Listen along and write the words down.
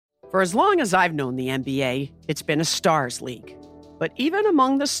For as long as I've known the NBA, it's been a stars league. But even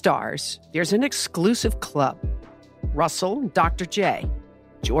among the stars, there's an exclusive club. Russell and Dr. J,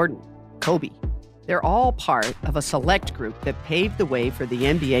 Jordan, Kobe, they're all part of a select group that paved the way for the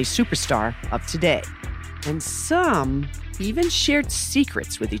NBA superstar of today. And some even shared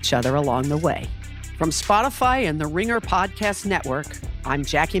secrets with each other along the way. From Spotify and the Ringer Podcast Network, I'm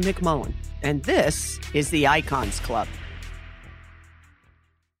Jackie McMullen, and this is the Icons Club.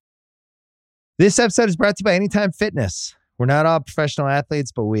 This episode is brought to you by Anytime Fitness. We're not all professional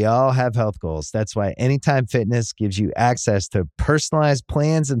athletes, but we all have health goals. That's why Anytime Fitness gives you access to personalized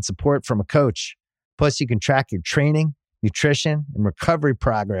plans and support from a coach. Plus, you can track your training, nutrition, and recovery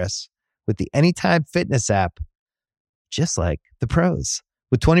progress with the Anytime Fitness app, just like the pros.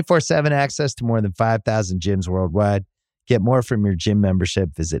 With 24/7 access to more than 5,000 gyms worldwide, get more from your gym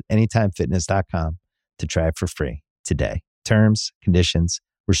membership. Visit anytimefitness.com to try it for free today. Terms, conditions,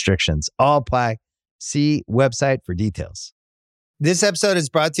 restrictions all apply. See website for details. This episode is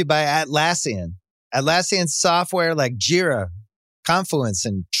brought to you by Atlassian. Atlassian software like Jira, Confluence,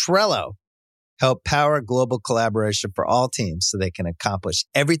 and Trello help power global collaboration for all teams so they can accomplish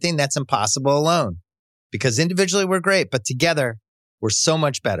everything that's impossible alone. Because individually we're great, but together we're so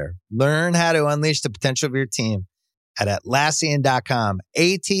much better. Learn how to unleash the potential of your team at Atlassian.com.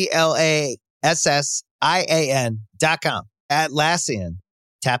 Atlassian.com. Atlassian.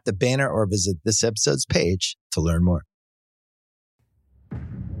 Tap the banner or visit this episode's page to learn more.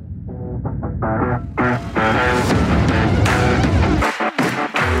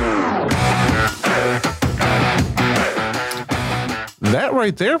 That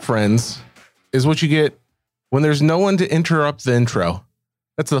right there, friends, is what you get when there's no one to interrupt the intro.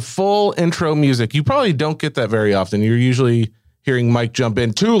 That's the full intro music. You probably don't get that very often. You're usually hearing Mike jump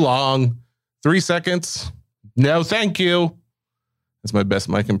in too long. 3 seconds. No, thank you. That's my best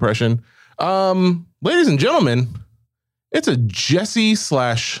Mike impression. Ladies and gentlemen, it's a Jesse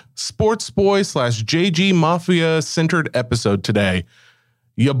 / Sports Boy / JG Mafia centered episode today.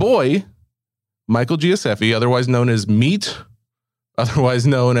 Your boy, Michael Giuseppe, otherwise known as Meat, otherwise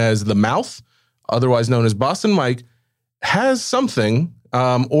known as The Mouth, otherwise known as Boston Mike, has something,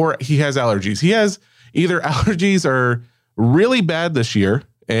 or he has allergies. He has either allergies are really bad this year,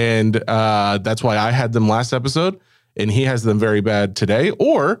 and that's why I had them last episode, and he has them very bad today,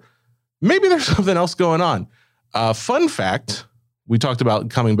 or maybe there's something else going on. Fun fact, we talked about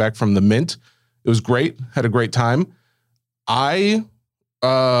coming back from the Mint. It was great. Had a great time. We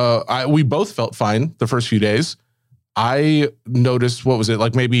both felt fine the first few days. I noticed, what was it,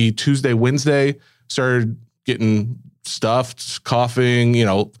 like maybe Tuesday, Wednesday, started getting stuffed, coughing,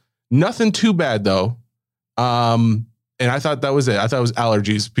 nothing too bad though. And I thought that was it. I thought it was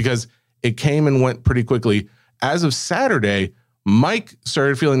allergies because it came and went pretty quickly. As of Saturday, Mike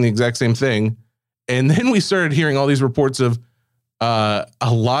started feeling the exact same thing. And then we started hearing all these reports of a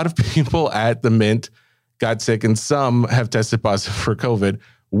lot of people at the Mint got sick and some have tested positive for COVID.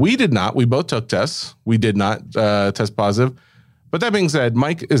 We did not. We both took tests. We did not test positive. But that being said,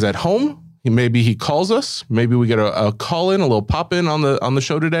 Mike is at home. Maybe he calls us. Maybe we get a call in, a little pop in on the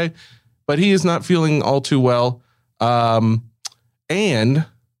show today. But he is not feeling all too well. And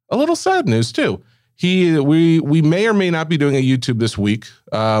a little sad news too. We may or may not be doing a YouTube this week.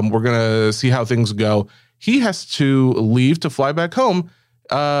 We're gonna see how things go. He has to leave to fly back home.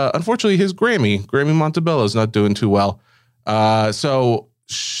 Unfortunately, his Grammy Montebello is not doing too well. So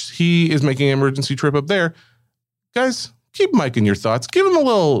he is making an emergency trip up there. Guys, keep Mike in your thoughts. Give him a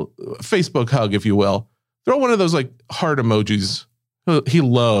little Facebook hug, if you will. Throw one of those like heart emojis. He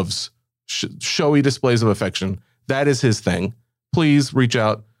loves showy displays of affection. That is his thing. Please reach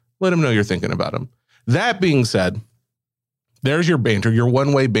out. Let him know you're thinking about him. That being said, there's your banter, your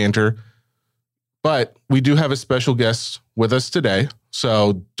one-way banter. But we do have a special guest with us today.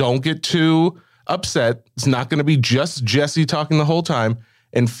 So don't get too upset. It's not going to be just Jesse talking the whole time.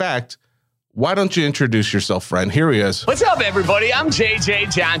 In fact, why don't you introduce yourself, friend? Here he is. What's up, everybody? I'm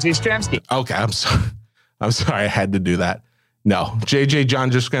JJ John Jastrzemski. Okay, I'm sorry. I'm sorry I had to do that. No, JJ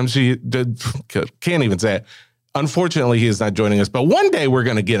John Jastrzemski can't even say it. Unfortunately, he is not joining us, but one day we're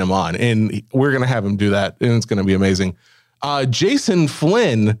going to get him on and we're going to have him do that. And it's going to be amazing. Jason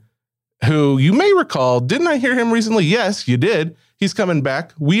Flynn, who you may recall, didn't I hear him recently? Yes, you did. He's coming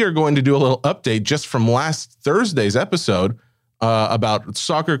back. We are going to do a little update just from last Thursday's episode about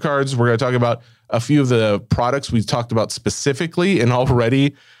soccer cards. We're going to talk about a few of the products we talked about specifically, and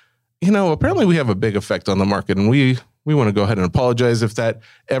already, apparently we have a big effect on the market, and we want to go ahead and apologize if that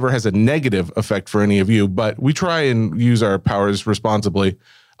ever has a negative effect for any of you, but we try and use our powers responsibly.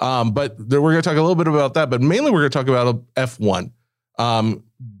 But we're going to talk a little bit about that, but mainly we're going to talk about F1.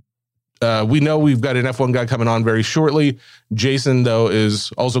 we know we've got an F1 guy coming on very shortly. Jason, though,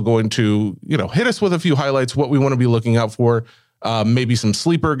 is also going to, hit us with a few highlights, what we want to be looking out for. Maybe some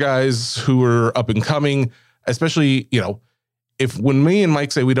sleeper guys who are up and coming, especially, if when me and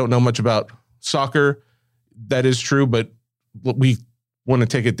Mike say we don't know much about soccer, that is true, but we want to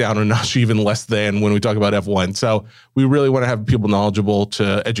take it down a notch even less than when we talk about F1. So we really want to have people knowledgeable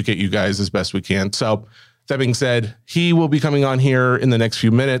to educate you guys as best we can. So that being said, he will be coming on here in the next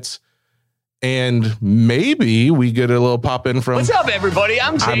few minutes. And maybe we get a little pop in from... What's up, everybody?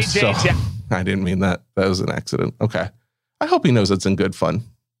 I'm JJ. I didn't mean that. That was an accident. Okay. I hope he knows it's in good fun.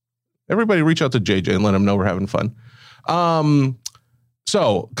 Everybody reach out to JJ and let him know we're having fun.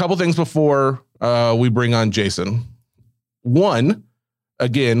 So a couple things before we bring on Jason. One,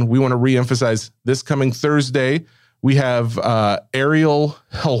 again, we want to reemphasize this coming Thursday. We have Ariel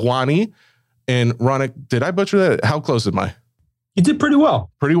Helwani and Ronak. Did I butcher that? How close am I? You did pretty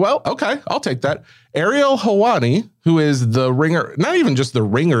well. Pretty well? Okay, I'll take that. Ariel Helwani, who is the ringer, not even just the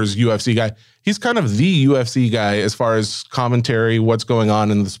ringer's UFC guy. He's kind of the UFC guy as far as commentary, what's going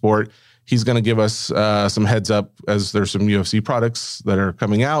on in the sport. He's going to give us some heads up as there's some UFC products that are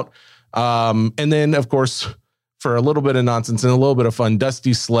coming out. And then, of course, for a little bit of nonsense and a little bit of fun,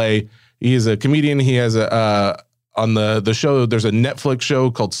 Dusty Slay. He is a comedian. He has on the show, there's a Netflix show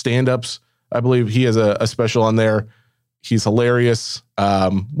called Stand Ups. I believe he has a special on there. He's hilarious.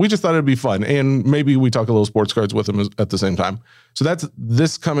 We just thought it'd be fun. And maybe we talk a little sports cards with him at the same time. So that's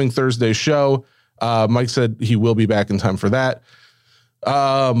this coming Thursday show. Mike said he will be back in time for that.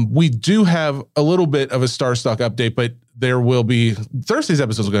 We do have a little bit of a Starstock update, but there will be Thursday's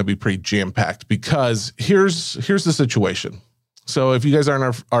episode is going to be pretty jam-packed because here's the situation. So if you guys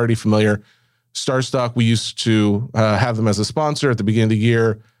aren't already familiar, Starstock, we used to have them as a sponsor at the beginning of the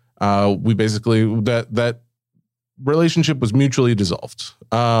year. We basically, that relationship was mutually dissolved.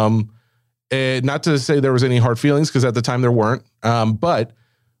 And not to say there was any hard feelings, because at the time there weren't. But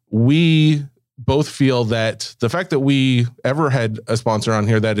we both feel that the fact that we ever had a sponsor on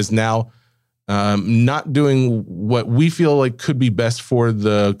here that is now not doing what we feel like could be best for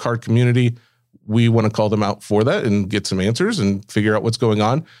the card community, we want to call them out for that and get some answers and figure out what's going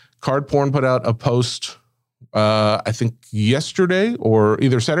on. Card Porn put out a post, I think yesterday or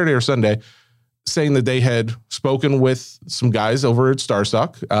either Saturday or Sunday, saying that they had spoken with some guys over at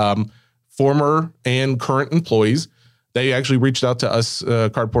Starstock, former and current employees. They actually reached out to us,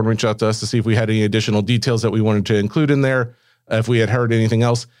 Card Porn reached out to us to see if we had any additional details that we wanted to include in there, if we had heard anything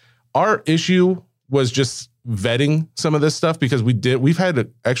else. Our issue was just vetting some of this stuff because we've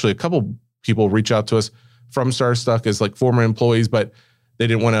had actually a couple people reach out to us from Starstock as like former employees, but they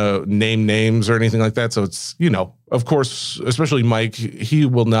didn't want to name names or anything like that. So it's, of course, especially Mike, he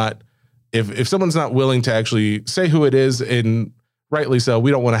will not, if someone's not willing to actually say who it is, and rightly so, we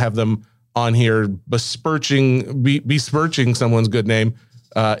don't want to have them on here besmirching someone's good name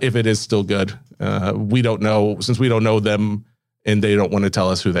if it is still good. We don't know, since we don't know them and they don't want to tell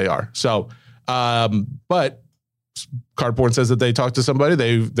us who they are. So, but Card Porn says that they talked to somebody,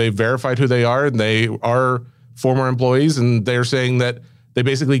 they verified who they are, and they are former employees, and they're saying that they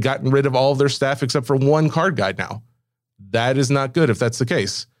basically gotten rid of all of their staff except for one card guy now. That is not good if that's the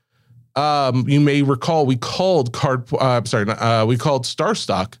case. You may recall we called Starstock,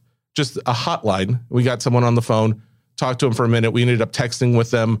 just a hotline. We got someone on the phone, talked to him for a minute. We ended up texting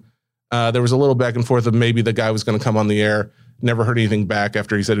with them. There was a little back and forth of maybe the guy was going to come on the air. Never heard anything back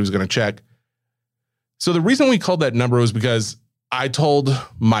after he said he was going to check. So the reason we called that number was because I told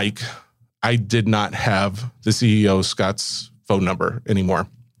Mike I did not have the CEO Scott's phone number anymore.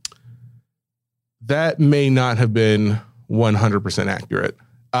 That may not have been 100% accurate.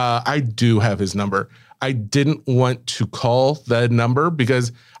 I do have his number. I didn't want to call that number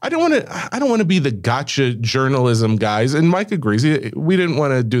because I don't want to be the gotcha journalism guys. And Mike agrees. We didn't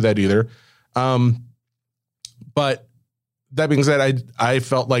want to do that either. But that being said, I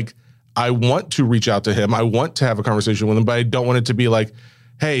felt like I want to reach out to him. I want to have a conversation with him, but I don't want it to be like,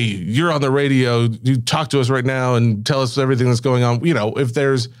 hey, you're on the radio. You talk to us right now and tell us everything that's going on. If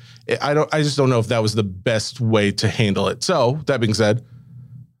there's, I just don't know if that was the best way to handle it. So that being said,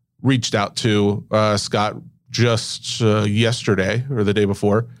 reached out to Scott just yesterday or the day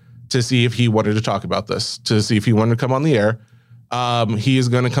before to see if he wanted to talk about this, to see if he wanted to come on the air. He is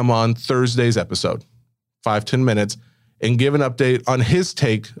going to come on Thursday's episode, 5-10 minutes, and give an update on his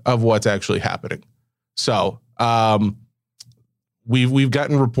take of what's actually happening. So we've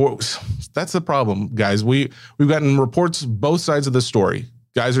gotten reports. That's the problem, guys. We've gotten reports both sides of the story.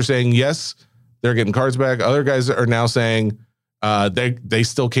 Guys are saying yes, they're getting cards back. Other guys are now saying they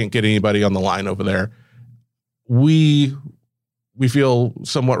still can't get anybody on the line over there. We we feel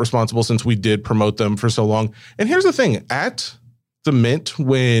somewhat responsible since we did promote them for so long. And here's the thing, at the Mint,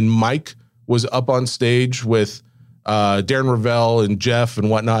 when Mike was up on stage with Darren Ravel and Jeff and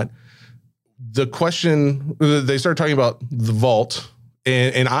whatnot, the question, they started talking about the vault,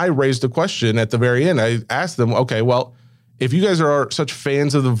 and I raised a question at the very end. I asked them, okay, well, if you guys are such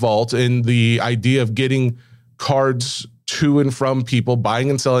fans of the vault and the idea of getting cards to and from people, buying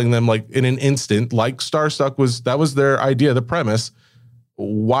and selling them like in an instant, like Starstuck that was their idea, the premise,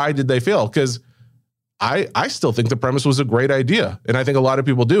 why did they fail? Because I still think the premise was a great idea, and I think a lot of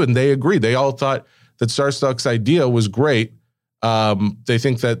people do, and they agree. They all thought that Starstuck's idea was great. They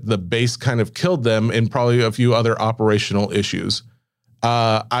think that the base kind of killed them and probably a few other operational issues.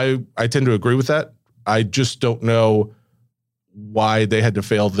 I tend to agree with that. I just don't know why they had to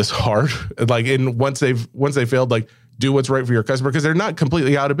fail this hard. Like, and once they failed, like, do what's right for your customer, because they're not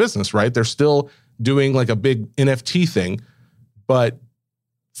completely out of business, right? They're still doing like a big NFT thing, but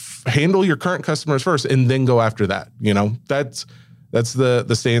handle your current customers first and then go after that. You know, that's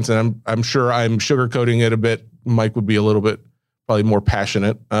the stance. And I'm sure I'm sugarcoating it a bit. Mike would be a little bit probably more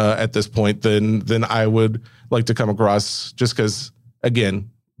passionate at this point than I would like to come across, just because, again,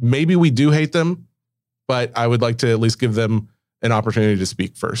 maybe we do hate them, but I would like to at least give them an opportunity to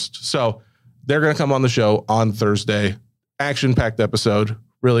speak first. So they're going to come on the show on Thursday. Action-packed episode.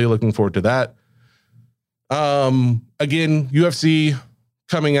 Really looking forward to that. Again, UFC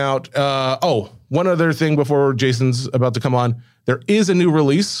coming out. One other thing before Jason's about to come on. There is a new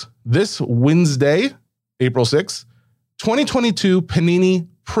release this Wednesday, April 6th. 2022 Panini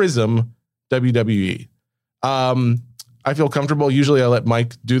Prism WWE. I feel comfortable. Usually I let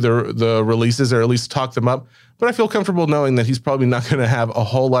Mike do the releases or at least talk them up, but I feel comfortable knowing that he's probably not going to have a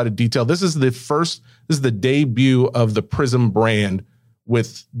whole lot of detail. This is the debut of the Prism brand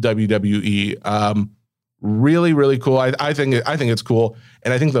with WWE. Really, really cool. I think it's cool.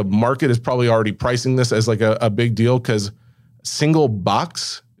 And I think the market is probably already pricing this as like a big deal, because single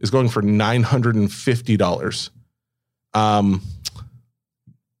box is going for $950.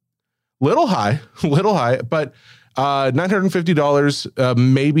 Little high, but $950.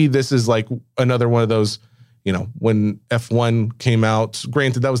 Maybe this is like another one of those, you know, when F1 came out,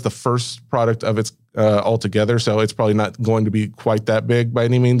 granted that was the first product of its altogether, so it's probably not going to be quite that big by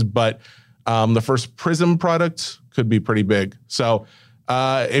any means, but the first Prism product could be pretty big. So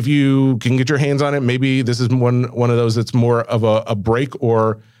if you can get your hands on it, maybe this is one of those that's more of a break,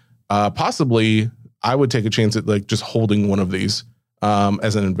 or possibly I would take a chance at like just holding one of these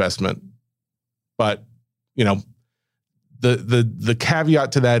as an investment. But, you know, the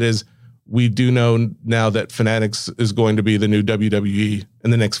caveat to that is we do know now that Fanatics is going to be the new WWE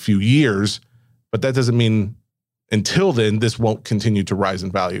in the next few years, but that doesn't mean until then this won't continue to rise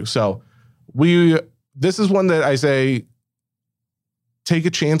in value. So this is one that I say take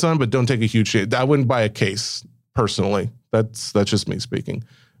a chance on, but don't take a huge chance. I wouldn't buy a case personally. That's just me speaking.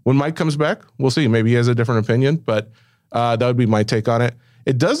 When Mike comes back, we'll see. Maybe he has a different opinion, but that would be my take on it.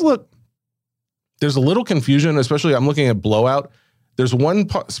 It does look, there's a little confusion, especially I'm looking at Blowout. There's one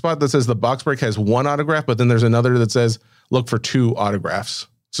spot that says the box break has one autograph, but then there's another that says look for 2 autographs.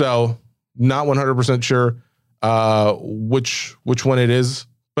 So not 100% sure which one it is,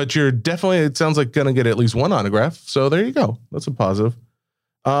 but you're definitely, it sounds like going to get at least 1 autograph. So there you go. That's a positive.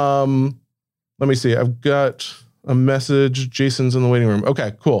 Let me see. I've got a message. Jason's in the waiting room.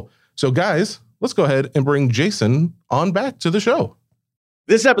 Okay, cool. So guys, let's go ahead and bring Jason on back to the show.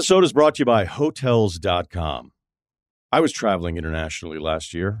 This episode is brought to you by Hotels.com. I was traveling internationally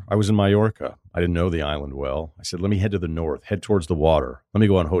last year. I was in Mallorca. I didn't know the island well. I said, let me head to the north, head towards the water. Let me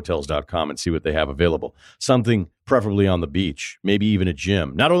go on Hotels.com and see what they have available. Something preferably on the beach, maybe even a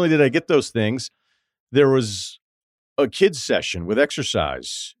gym. Not only did I get those things, there was a kids session with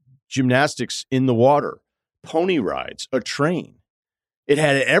exercise, gymnastics in the water, pony rides, a train. It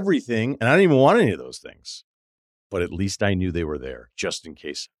had everything, and I didn't even want any of those things. But at least I knew they were there, just in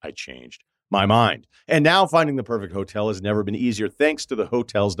case I changed my mind. And now finding the perfect hotel has never been easier thanks to the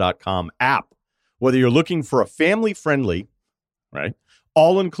Hotels.com app. Whether you're looking for a family-friendly, right,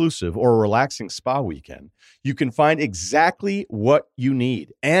 all-inclusive or a relaxing spa weekend, you can find exactly what you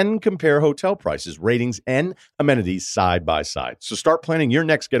need and compare hotel prices, ratings, and amenities side by side. So start planning your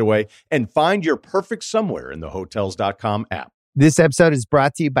next getaway and find your perfect somewhere in the Hotels.com app. This episode is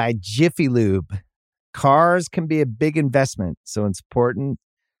brought to you by Jiffy Lube. Cars can be a big investment, so it's important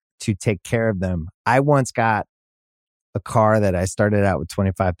to take care of them. I once got a car that I started out with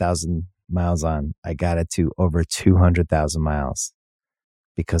 25,000 miles on. I got it to over 200,000 miles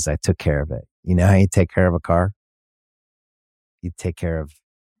because I took care of it. You know how you take care of a car? You take care of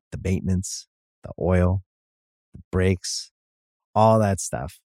the maintenance, the oil, the brakes, all that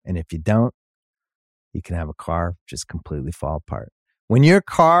stuff. And if you don't, you can have a car just completely fall apart. When your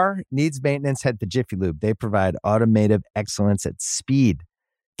car needs maintenance, head to Jiffy Lube. They provide automotive excellence at speed.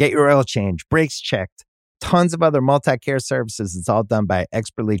 Get your oil change, brakes checked, tons of other multi-care services. It's all done by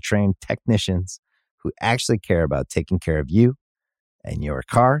expertly trained technicians who actually care about taking care of you and your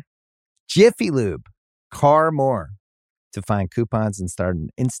car. Jiffy Lube, car more. To find coupons and start an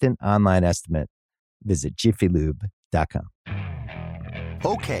instant online estimate, visit jiffylube.com.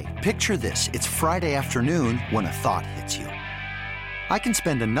 Okay, picture this. It's Friday afternoon when a thought hits you. I can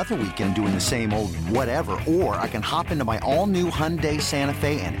spend another weekend doing the same old whatever, or I can hop into my all-new Hyundai Santa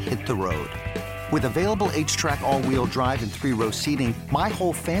Fe and hit the road. With available H-Track all-wheel drive and 3-row seating, my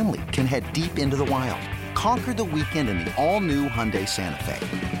whole family can head deep into the wild. Conquer the weekend in the all-new Hyundai Santa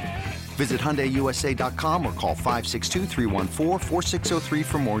Fe. Visit HyundaiUSA.com or call 562-314-4603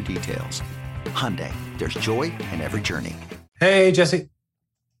 for more details. Hyundai, there's joy in every journey. Hey, Jesse.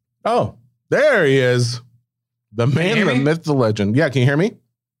 Oh, there he is. The man, the myth, the legend. Yeah, can you hear me?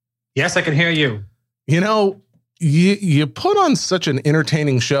 Yes, I can hear you. You know, you put on such an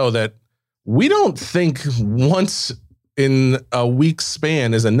entertaining show that we don't think once in a week's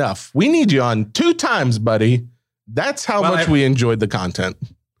span is enough. We need you on 2 times, buddy. That's how much we enjoyed the content.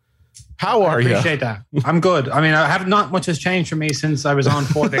 How are you? I appreciate that. I'm good. I mean, not much has changed for me since I was on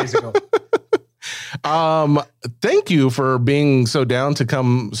 4 days ago. Thank you for being so down to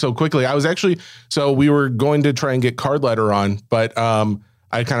come so quickly. I was actually, so we were going to try and get Card Letter on, but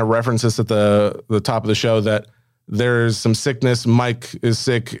I kind of referenced this at the top of the show that there's some sickness. Mike is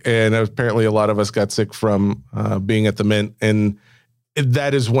sick, and apparently a lot of us got sick from being at the Mint, and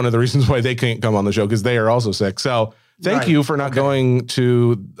that is one of the reasons why they can't come on the show, because they are also sick. So thank you for not going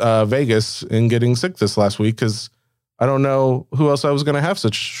to Vegas and getting sick this last week, because I don't know who else I was going to have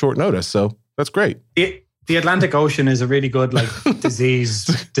such short notice. So that's great. The Atlantic Ocean is a really good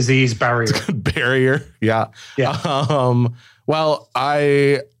disease barrier. It's a good barrier. Yeah. Yeah. Well,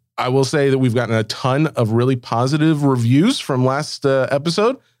 I will say that we've gotten a ton of really positive reviews from last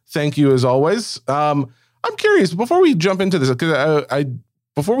episode. Thank you as always. I'm curious, before we jump into this, because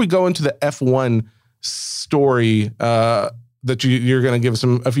before we go into the F1 story that you're going to give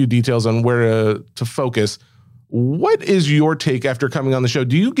a few details on where to focus, what is your take after coming on the show?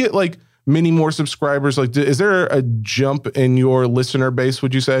 Do you get many more subscribers? Is there a jump in your listener base,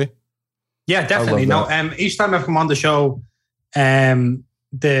 would you say? Yeah, definitely. No, each time I've come on the show,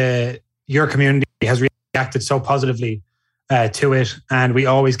 your community has reacted so positively to it, and we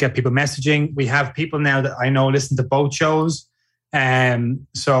always get people messaging. We have people now that I know listen to both shows.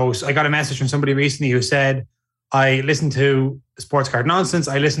 So I got a message from somebody recently who said, I listened to Sports Card Nonsense,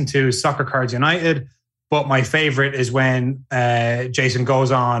 I listened to Soccer Cards United, but my favorite is when Jason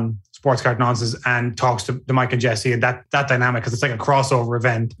goes on Sports Card Nonsense and talks to Mike and Jesse, and that dynamic, because it's like a crossover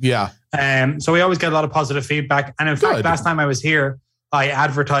event. Yeah. So we always get a lot of positive feedback. And in fact, last time I was here, I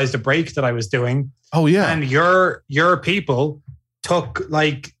advertised a break that I was doing. Oh yeah. And your people took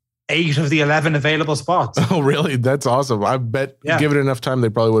 8 of the 11 available spots. Oh really? That's awesome. I bet give it enough time, they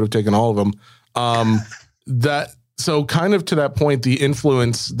probably would have taken all of them. So kind of to that point, the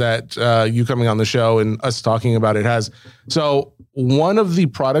influence that you coming on the show and us talking about it has. So one of the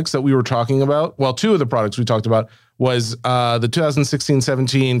products that we were talking about, well, 2 of the products we talked about was the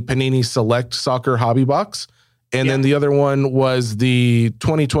 2016-17 Panini Select Soccer Hobby Box. And then the other one was the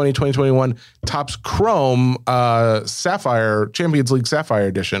 2020-2021 Topps Chrome Sapphire, Champions League Sapphire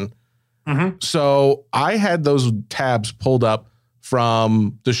Edition. Mm-hmm. So I had those tabs pulled up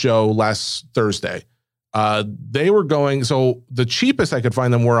from the show last Thursday. They were going, so the cheapest I could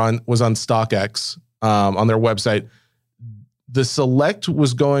find them was on StockX on their website. The Select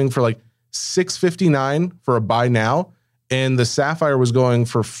was going for $659 for a buy now, and the Sapphire was going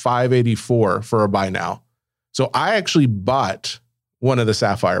for $584 for a buy now. So I actually bought one of the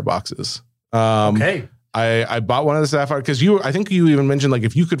Sapphire boxes. Okay. I bought one of the Sapphire because I think you even mentioned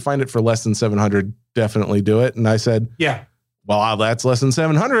if you could find it for less than $700, definitely do it. And I said, yeah. Well, that's less than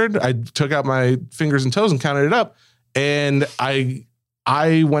 $700. I took out my fingers and toes and counted it up, and I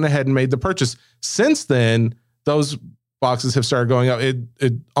went ahead and made the purchase. Since then, those boxes have started going up.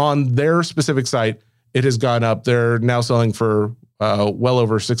 It on their specific site, it has gone up. They're now selling for well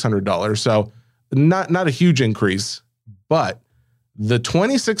over $600. So not a huge increase, but the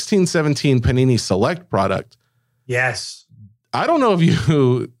 2016-17 Panini Select product. Yes. I don't know if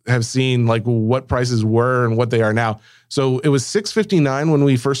you have seen what prices were and what they are now. So it was $659 when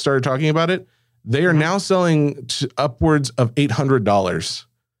we first started talking about it. They are now selling to upwards of $800.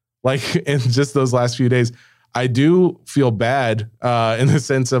 In just those last few days. I do feel bad in the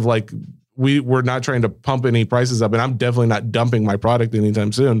sense of we're not trying to pump any prices up, and I'm definitely not dumping my product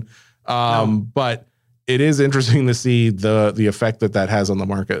anytime soon. No. But it is interesting to see the effect that has on the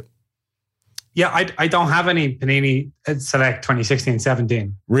market. Yeah, I don't have any Panini Select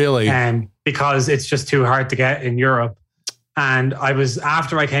 2016-17. Really? Because it's just too hard to get in Europe. And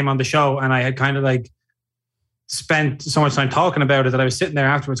after I came on the show and I had kind of like spent so much time talking about it that I was sitting there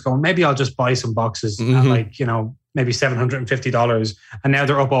afterwards going, maybe I'll just buy some boxes at like, maybe $750. And now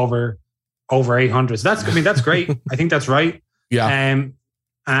they're up over 800. So that's great. I think that's right. Yeah.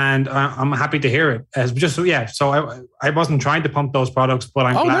 And I'm happy to hear it. So I wasn't trying to pump those products, but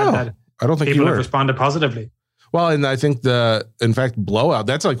I'm glad that I don't think people you have responded positively. Well, and I think in fact, Blowout,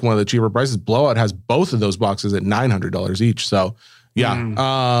 that's like one of the cheaper prices. Blowout has both of those boxes at $900 each. So yeah,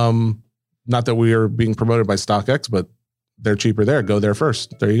 not that we are being promoted by StockX, but they're cheaper there. Go there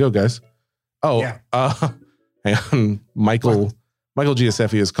first. There you go, guys. Oh, yeah. Hang on. Michael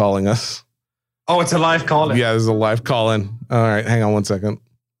Giuseppe is calling us. Oh, it's a live call-in. Yeah, there's a live call-in. All right, hang on one second.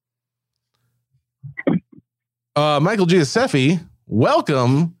 Michael Giuseppe,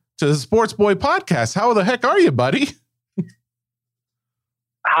 welcome to the Sports Boy podcast. How the heck are you, buddy?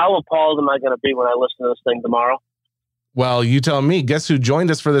 How appalled am I going to be when I listen to this thing tomorrow? Well, you tell me. Guess who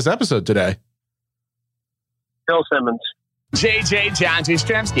joined us for this episode today? Bill Simmons. JJ John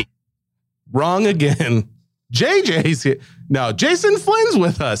Jastrzemski. Wrong again. JJ's here. No, Jason Flynn's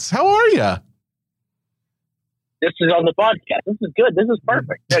with us. How are you? This is on the podcast. This is good. This is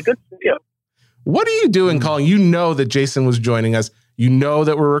perfect. Yeah, good for you. What are you doing calling? You know that Jason was joining us. You know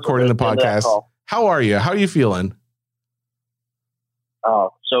that we're recording the podcast. How are you? How are you feeling?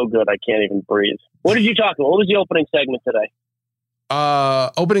 Oh, so good. I can't even breathe. What did you talk about? What was the opening segment today?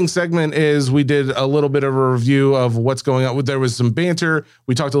 Opening segment is we did a little bit of a review of what's going on. There was some banter.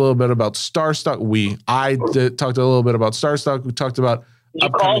 We talked a little bit about Starstock. Talked a little bit about Starstock. We talked about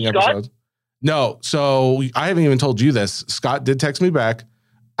upcoming episodes. No, so I haven't even told you this. Scott did text me back.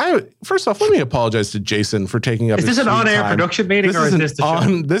 First off, let me apologize to Jason for taking up. Is this an on-air production meeting or is this the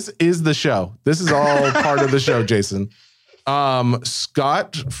show? This is the show. This is all part of the show, Jason.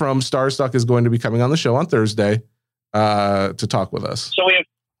 Scott from Starstock is going to be coming on the show on Thursday to talk with us. So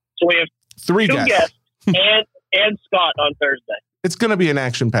we have three guests and Scott on Thursday. It's going to be an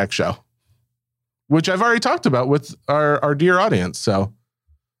action-packed show, which I've already talked about with our dear audience. So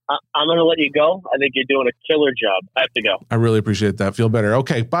I'm going to let you go. I think you're doing a killer job. I have to go. I really appreciate that. Feel better.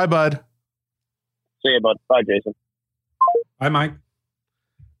 Okay. Bye, bud. See you, bud. Bye, Jason. Bye, Mike.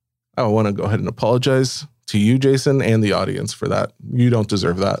 I want to go ahead and apologize to you, Jason, and the audience for that. You don't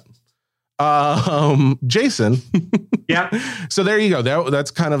deserve that. Jason. Yeah. So there you go.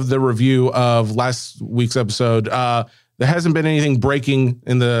 That's kind of the review of last week's episode. There hasn't been anything breaking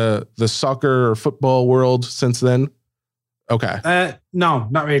in the soccer or football world since then. Okay. No,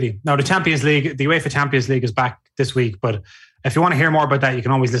 not really. No, the Champions League, the UEFA Champions League is back this week. But if you want to hear more about that, you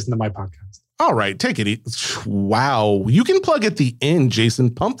can always listen to my podcast. All right. Take it easy. Wow. You can plug at the end,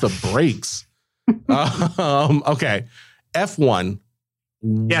 Jason. Pump the brakes. Okay. F1.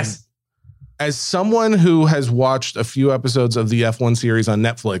 Yes. As someone who has watched a few episodes of the F1 series on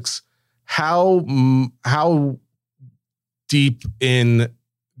Netflix, how deep in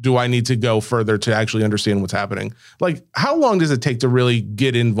do I need to go further to actually understand what's happening? Like, how long does it take to really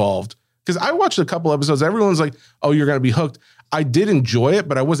get involved? Because I watched a couple episodes. Everyone's like, oh, you're going to be hooked. I did enjoy it,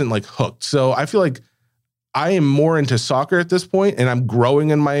 but I wasn't like hooked. So I feel like I am more into soccer at this point, and I'm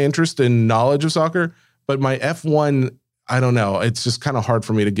growing in my interest and knowledge of soccer. But my F1, I don't know. It's just kind of hard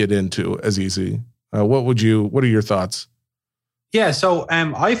for me to get into as easy. What are your thoughts? Yeah. So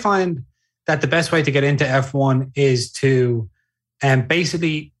I find that the best way to get into F1 is to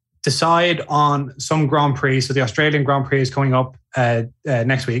basically decide on some Grand Prix. So the Australian Grand Prix is coming up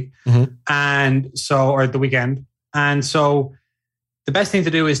next week, or the weekend. And so the best thing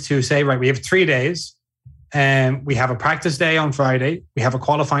to do is to say, right, we have 3 days. We have a practice day on Friday, we have a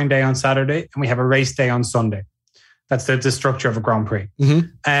qualifying day on Saturday, and we have a race day on Sunday. That's the structure of a Grand Prix.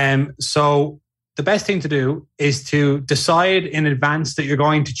 So the best thing to do is to decide in advance that you're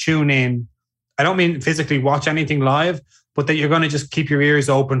going to tune in. I don't mean physically watch anything live, but that you're going to just keep your ears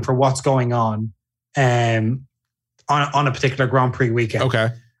open for what's going on a particular Grand Prix weekend. Okay.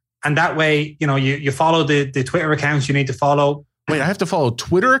 And that way, you follow the Twitter accounts you need to follow. Wait, I have to follow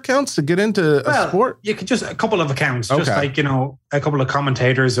Twitter accounts to get into a sport? You could just a couple of accounts, just like, a couple of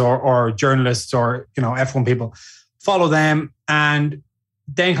commentators or journalists or, F1 people. Follow them and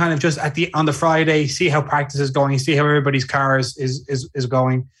then kind of just on the Friday, see how practice is going, see how everybody's cars is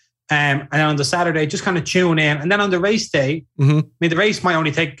going. And then on the Saturday, just kind of tune in. And then on the race day, I mean, the race might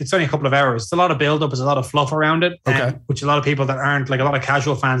only it's only a couple of hours. It's a lot of build-up. There's a lot of fluff around it, which a lot of people that aren't, like a lot of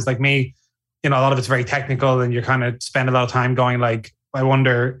casual fans like me, a lot of it's very technical, and you kind of spend a lot of time going like, I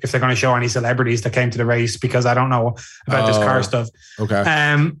wonder if they're going to show any celebrities that came to the race, because I don't know about this car stuff.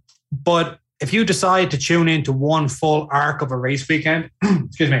 Okay. But if you decide to tune into one full arc of a race weekend,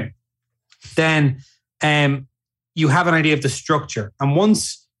 excuse me, then you have an idea of the structure. And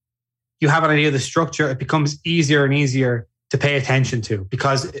once you have an idea of the structure, it becomes easier and easier to pay attention to,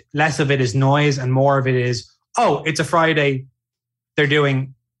 because less of it is noise and more of it is, oh, it's a Friday, they're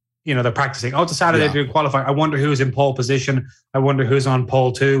doing, they're practicing. Oh, it's a Saturday, they're doing qualifying. I wonder who's in pole position. I wonder who's on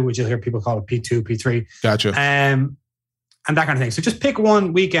pole 2, which you'll hear people call it P2, P3. Gotcha. And that kind of thing. So just pick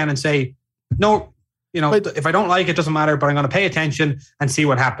one weekend and say, no, if I don't like it, doesn't matter, but I'm going to pay attention and see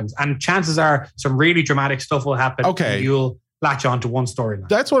what happens. And chances are some really dramatic stuff will happen. Okay. And you'll latch on to one storyline.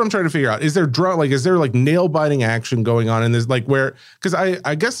 That's what I'm trying to figure out. Is there nail biting action going on in this? Like where, because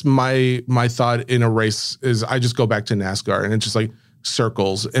I guess my thought in a race is I just go back to NASCAR and it's just like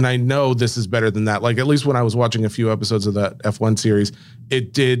circles. And I know this is better than that. Like at least when I was watching a few episodes of that F1 series,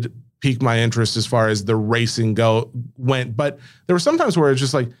 it did pique my interest as far as the racing went. But there were some times where it's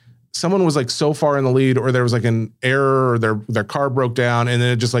just like someone was like so far in the lead, or there was like an error, or their car broke down, and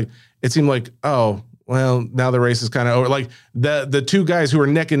then it seemed like, oh, well, now the race is kind of over. Like the two guys who were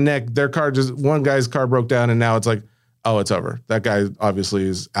neck and neck, one guy's car broke down, and now it's like, oh, it's over. That guy obviously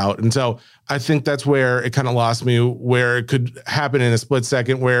is out. And so I think that's where it kind of lost me, where it could happen in a split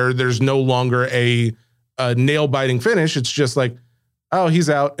second where there's no longer a nail biting finish. It's just like, oh, he's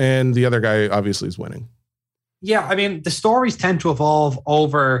out, and the other guy obviously is winning. Yeah, I mean, the stories tend to evolve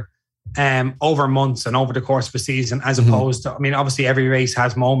over months and over the course of a season, as opposed to, I mean, obviously every race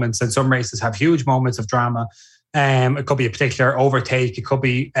has moments, and some races have huge moments of drama. It could be a particular overtake. It could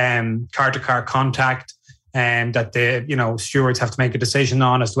be car-to-car contact, and that the stewards have to make a decision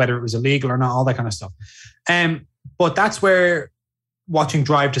on as to whether it was illegal or not, all that kind of stuff. But that's where watching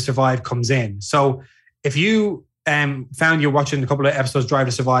Drive to Survive comes in. So if you found you're watching a couple of episodes of Drive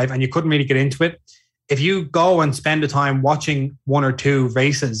to Survive and you couldn't really get into it, if you go and spend the time watching one or two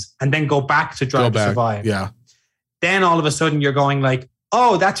races and then go back to Drive to Survive, then all of a sudden you're going like,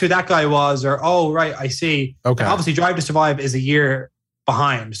 oh, that's who that guy was, or oh, right, I see. Okay. And obviously, Drive to Survive is a year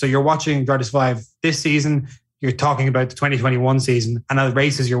behind. So you're watching Drive to Survive this season, you're talking about the 2021 season, and other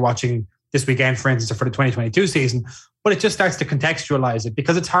races you're watching this weekend, for instance, are for the 2022 season. But it just starts to contextualize it,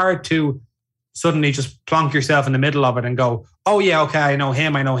 because it's hard to suddenly just plonk yourself in the middle of it and go, oh, yeah, okay, I know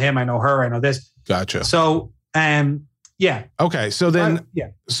him, I know her, I know this. Gotcha. So, yeah. Okay. So then,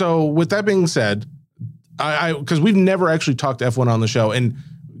 So with that being said, because we've never actually talked F1 on the show, and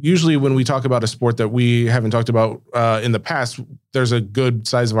usually when we talk about a sport that we haven't talked about in the past, there's a good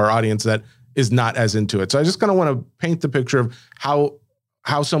size of our audience that is not as into it. So I just kind of want to paint the picture of how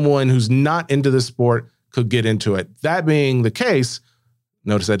someone who's not into this sport could get into it. That being the case,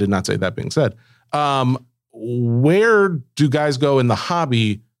 notice I did not say that being said, where do guys go in the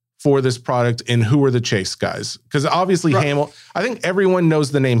hobby for this product, and who are the chase guys? Because obviously I think everyone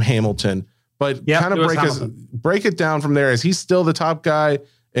knows the name Hamilton, but kind of break it down from there. Is he still the top guy,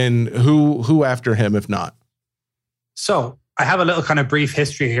 and who after him, if not? So I have a little kind of brief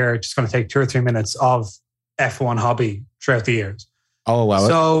history here. Just going to take 2 or 3 minutes of F1 hobby throughout the years. I'll allow it.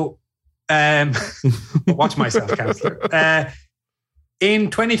 So watch myself, counselor. In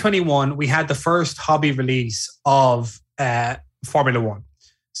 2021, we had the first hobby release of Formula One.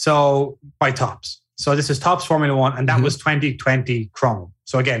 So by Topps. So this is Topps Formula One, and that was 2020 Chrome.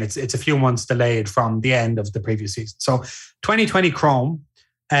 So again, it's a few months delayed from the end of the previous season. So 2020 Chrome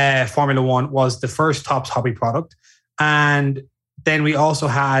Formula One was the first Topps hobby product. And then we also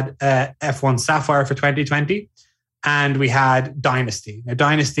had F1 Sapphire for 2020, and we had Dynasty. Now,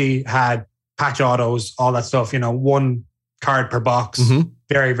 Dynasty had patch autos, all that stuff, one card per box,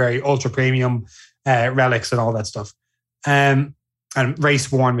 very, very ultra premium relics and all that stuff. And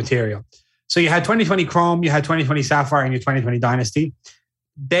race-worn material. So you had 2020 Chrome, you had 2020 Sapphire, and your 2020 Dynasty.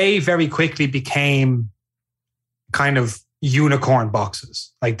 They very quickly became kind of unicorn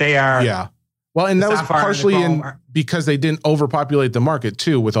boxes. Like they are. Yeah. Well, and that was partially because they didn't overpopulate the market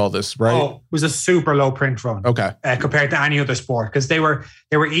too with all this, right? Oh, it was a super low print run. Okay. Compared to any other sport, because they were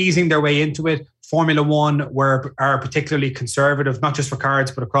easing their way into it. Formula One are particularly conservative, not just for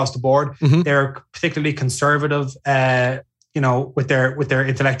cards, but across the board. They're particularly conservative with their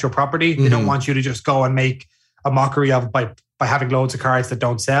intellectual property. They don't want you to just go and make a mockery of it by having loads of cards that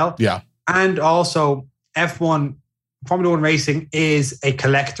don't sell. Yeah. And also Formula One racing is a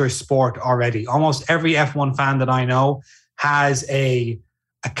collector's sport already. Almost every F1 fan that I know has a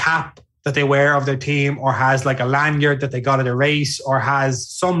cap that they wear of their team, or has like a lanyard that they got at a race, or has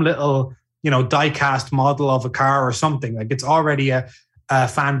some little, die-cast model of a car or something. Like it's already a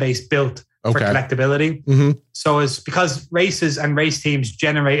fan base built for Okay. collectability. Mhm. So it's because races and race teams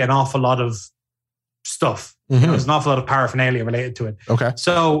generate an awful lot of stuff. You know, Mhm. there's an awful lot of paraphernalia related to it. Okay.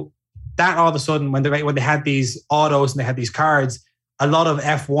 So that all of a sudden, when they had these autos and they had these cards, a lot of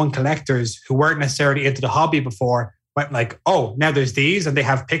F1 collectors who weren't necessarily into the hobby before went like, oh, now there's these, and they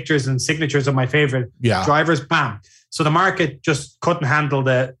have pictures and signatures of my favorite Yeah. drivers. Bam. So the market just couldn't handle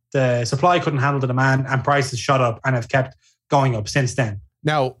the supply, couldn't handle the demand, and prices shot up and have kept going up since then.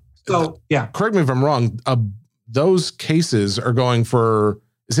 Now, So yeah, correct me if I'm wrong. Those cases are going for,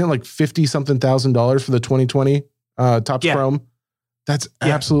 isn't it like $50-something thousand for the 2020 Topps Yeah. Chrome? That's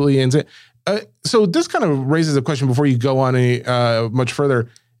Yeah. absolutely insane. So this kind of raises a question before you go on any much further.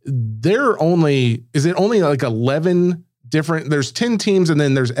 Is it only like 11 different? There's 10 teams and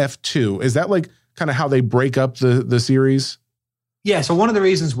then there's F2. Is that like kind of how they break up the series? yeah. So one of the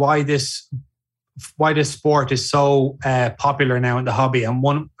reasons why this sport is so popular now in the hobby, and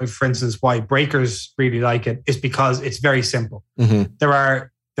one, for instance, why breakers really like it, is because it's very simple. Mm-hmm. There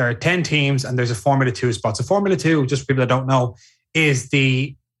are 10 teams and there's a Formula 2 spot. So Formula 2, just for people that don't know, is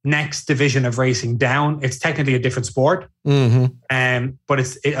the next division of racing down. It's technically a different sport, Mm-hmm. but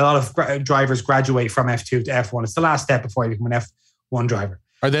a lot of drivers graduate from F2 to F1. It's the last step before you become an F1 driver.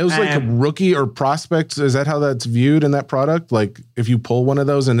 Are those like a rookie or prospects? Is that how that's viewed in that product? Like if you pull one of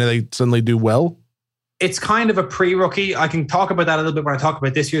those and they suddenly do well? It's kind of a pre-rookie. I can talk about that a little bit when I talk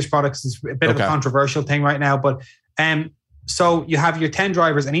about this year's products. It's a bit of a controversial thing right now, but so you have your 10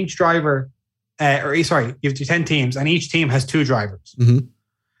 drivers, and each driver, you have your 10 teams, and each team has 2 drivers. Mm-hmm.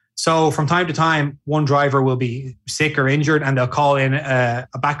 So from time to time, one driver will be sick or injured, and they'll call in a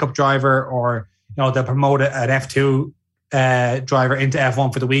backup driver, or they'll promote an F2 driver into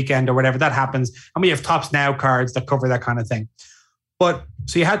F1 for the weekend or whatever. That happens, and we have Topps Now cards that cover that kind of thing. But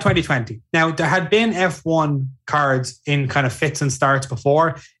so you had 2020. Now there had been F1 cards in kind of fits and starts before.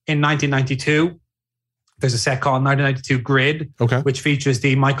 In 1992, there's a set called 1992 Grid, which features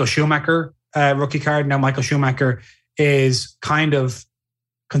the Michael Schumacher rookie card. Now Michael Schumacher is kind of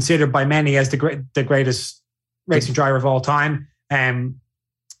considered by many as the greatest racing driver of all time. Him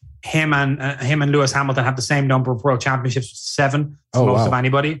and Lewis Hamilton have the same number of world championships, 7, most of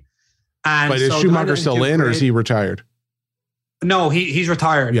anybody. And but is Schumacher still in, or is he retared? No, he's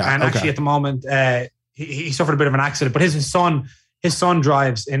retired. Yeah, and actually at the moment, he suffered a bit of an accident, but his son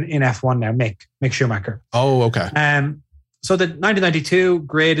drives in F1 now, Mick Schumacher. Oh, okay. So the 1992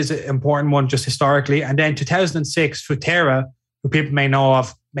 Grid is an important one just historically. And then 2006, Futera, who people may know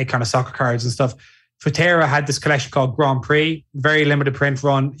of, make kind of soccer cards and stuff. Futera had this collection called Grand Prix, very limited print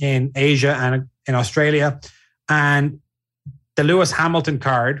run in Asia and in Australia. And the Lewis Hamilton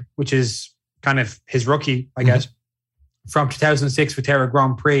card, which is kind of his rookie, I guess, from 2006 Futera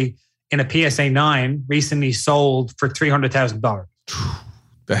Grand Prix in a PSA 9, recently sold for $300,000.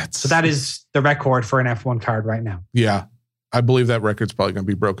 So that is the record for an F1 card right now. Yeah. I believe that record's probably going to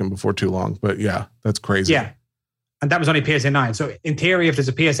be broken before too long, but yeah, that's crazy. Yeah. And that was only PSA 9. So in theory, if there's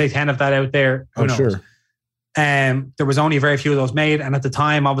a PSA 10 of that out there, who knows? Sure. There was only very few of those made. And at the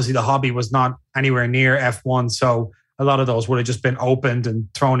time, obviously the hobby was not anywhere near F1. So a lot of those would have just been opened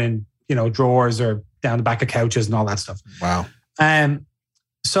and thrown in, drawers or down the back of couches and all that stuff. Wow.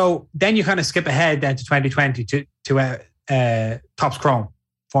 So then you kind of skip ahead then to 2020 to Topps Chrome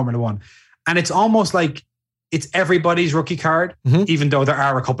Formula 1. And it's almost like it's everybody's rookie card, even though there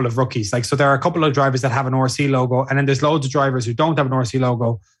are a couple of rookies. So there are a couple of drivers that have an RC logo, and then there's loads of drivers who don't have an RC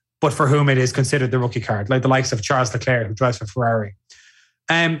logo, but for whom it is considered the rookie card, like the likes of Charles Leclerc, who drives for Ferrari.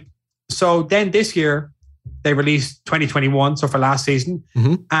 So then this year, they released 2021, so for last season,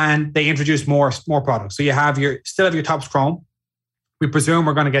 and they introduced more products. So you still have your Topps Chrome. We presume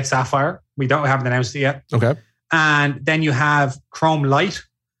we're going to get Sapphire. We haven't announced it yet. Okay. And then you have Chrome Light,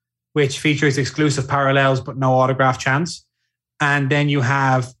 which features exclusive parallels but no autograph chance. And then you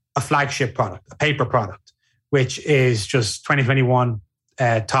have a flagship product, a paper product, which is just 2021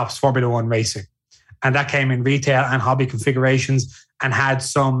 Topps Formula 1 Racing. And that came in retail and hobby configurations and had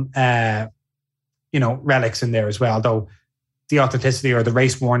some, relics in there as well, though the authenticity or the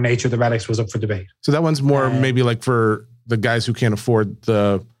race-worn nature of the relics was up for debate. So that one's more maybe like for the guys who can't afford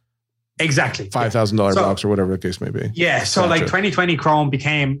the exactly $5,000 box or whatever the case may be. Yeah. So like 2020 Chrome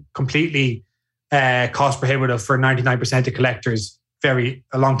became completely cost prohibitive for 99% of collectors a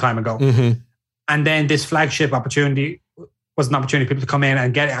long time ago. And then this flagship opportunity was an opportunity for people to come in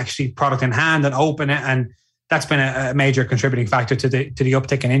and get actually product in hand and open it. And that's been a major contributing factor to the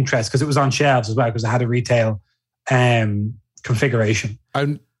uptick in interest, because it was on shelves as well, because it had a retail configuration.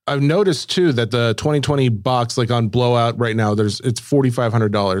 I've noticed too that the 2020 box, like on Blowout right now, it's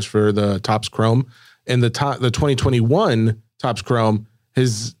 $4,500 for the Topps Chrome, and the 2021 Topps Chrome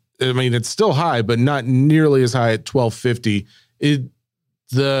is I mean, it's still high, but not nearly as high at $1,250.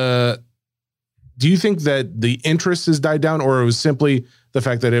 Do you think that the interest has died down, or it was simply the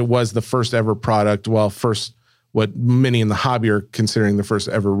fact that it was the first ever product? Well, first, what many in the hobby are considering the first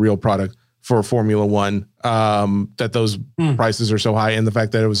ever real product for Formula One, that those prices are so high, and the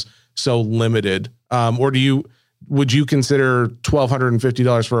fact that it was so limited. Or would you consider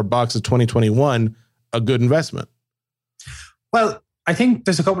 $1,250 for a box of 2021 a good investment? Well, I think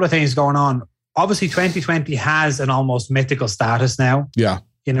there's a couple of things going on. Obviously, 2020 has an almost mythical status now. Yeah.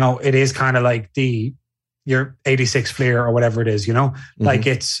 You know, it is kind of like your 86 Fleer or whatever it is, you know, like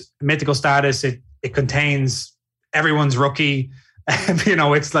it's mythical status. It contains everyone's rookie. You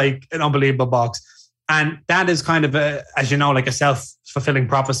know, it's like an unbelievable box. And that is kind of as you know, like a self-fulfilling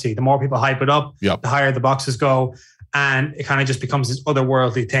prophecy. The more people hype it up, the higher the boxes go. And it kind of just becomes this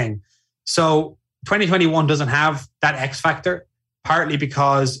otherworldly thing. So 2021 doesn't have that X factor, partly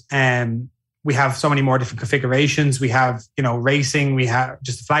because we have so many more different configurations. We have, you know, racing, we have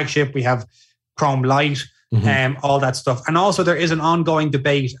just the flagship, we have Chrome Light, all that stuff. And also there is an ongoing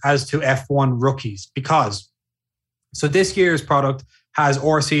debate as to F1 rookies, because so this year's product has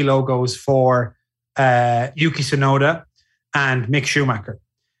RC logos for Yuki Tsunoda and Mick Schumacher.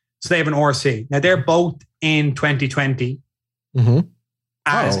 So they have an RC. Now they're both in 2020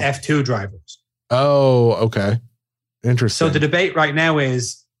 as F2 drivers. Oh, okay. Interesting. So the debate right now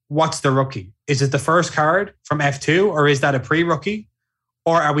is, what's the rookie? Is it the first card from F2, or is that a pre-rookie?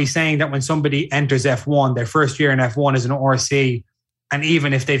 Or are we saying that when somebody enters F1, their first year in F1 is an RC, and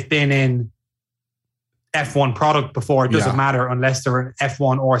even if they've been in F1 product before, it doesn't matter unless they're an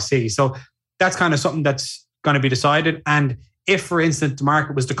F1 RC. So that's kind of something that's going to be decided. And if, for instance, the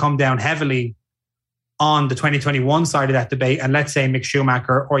market was to come down heavily on the 2021 side of that debate, and let's say Mick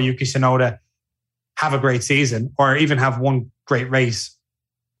Schumacher or Yuki Tsunoda have a great season, or even have one great race,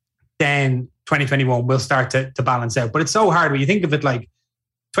 then 2021 will start to balance out. But it's so hard when you think of it, like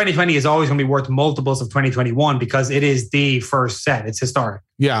 2020 is always going to be worth multiples of 2021 because it is the first set. It's historic.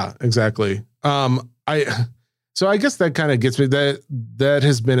 Yeah, exactly. So I guess that kind of gets me, that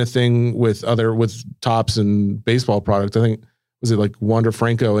has been a thing with Topps and baseball product. I think, was it like Wander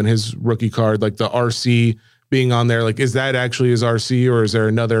Franco and his rookie card, like the RC being on there? Like, is that actually his RC, or is there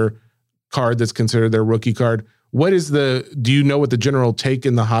another card that's considered their rookie card? Do you know what the general take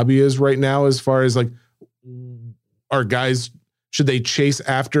in the hobby is right now, as far as like, should they chase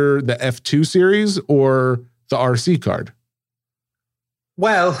after the F2 series or the RC card?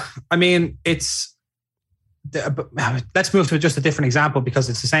 Well, I mean, let's move to just a different example, because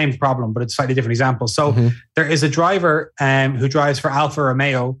it's the same problem, but it's a slightly different example. So there is a driver who drives for Alfa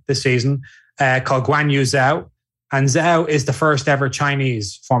Romeo this season called Guan Yu Zhao. And Zhao is the first ever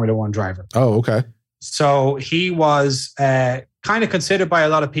Chinese Formula One driver. Oh, okay. So he was kind of considered by a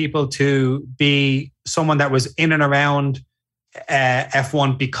lot of people to be someone that was in and around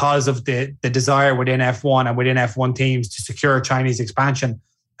F1 because of the desire within F1 and within F1 teams to secure Chinese expansion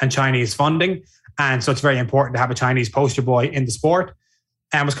and Chinese funding. And so it's very important to have a Chinese poster boy in the sport,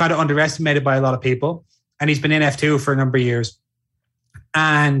 and was kind of underestimated by a lot of people. And he's been in F2 for a number of years.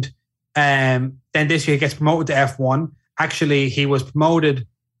 And then this year he gets promoted to F1. Actually, he was promoted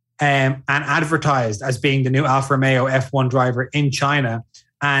and advertised as being the new Alfa Romeo F1 driver in China.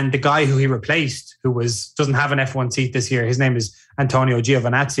 And the guy who he replaced, who doesn't have an F1 seat this year, his name is Antonio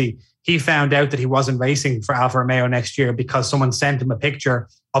Giovinazzi. He found out that he wasn't racing for Alfa Romeo next year because someone sent him a picture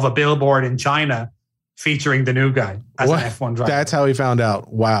of a billboard in China featuring the new guy as an F1 driver. That's how he found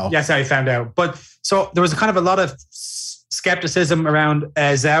out. Wow. That's how he found out. But so there was kind of a lot of skepticism around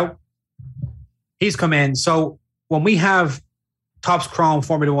Zhao. He's come in. So when we have Topps Chrome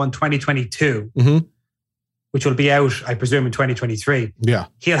Formula One 2022, which will be out, I presume, in 2023,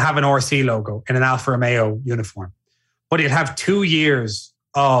 he'll have an RC logo in an Alfa Romeo uniform. But he'll have 2 years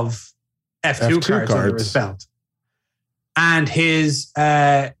of F2 cards under his belt. And his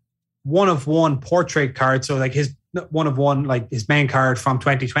one-of-one portrait card, so like his one-of-one, like his main card from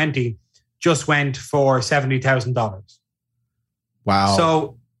 2020, just went for $70,000. Wow.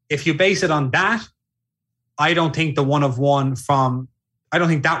 So if you base it on that, I don't think that one-of-one is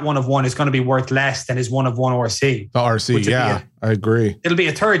going to be worth less than his one-of-one RC. The RC, I agree. It'll be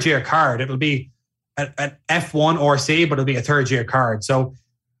a third-year card. It'll be an F1 RC, but it'll be a third-year card. So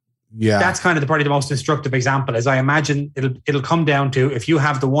that's kind of probably the most instructive example. As I imagine, it'll come down to if you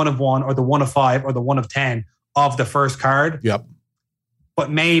have the one-of-one or the one-of-5 or the one-of-10 of the first card. Yep. But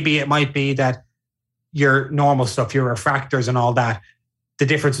maybe it might be that your normal stuff, your refractors and all that, the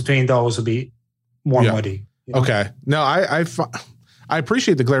difference between those will be more muddy. You know? Okay. No, I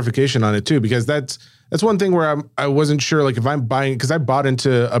appreciate the clarification on it too, because that's That's one thing where I wasn't sure, like if I'm buying, because I bought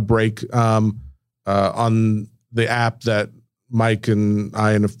into a break on the app that Mike and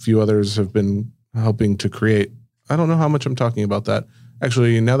I and a few others have been helping to create. I don't know how much I'm talking about that.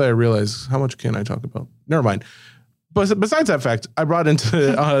 Actually, now that I realize, how much can I talk about? Never mind. But besides that fact, I brought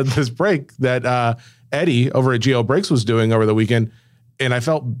into this break that Eddie over at Geo Breaks was doing over the weekend, and I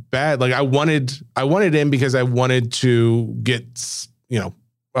felt bad. Like I wanted in because I wanted to get,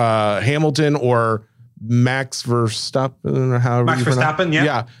 Hamilton or Max Verstappen, or however Max Verstappen,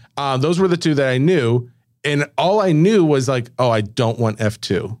 yeah. Yeah. Those were the two that I knew. And all I knew was like, oh, I don't want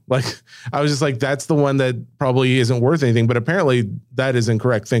F2. Like, I was just like, that's the one that probably isn't worth anything. But apparently that is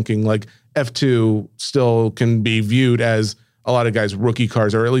incorrect thinking. Like, F2 still can be viewed as a lot of guys' rookie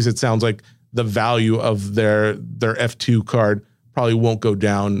cars, or at least it sounds like the value of their F2 card probably won't go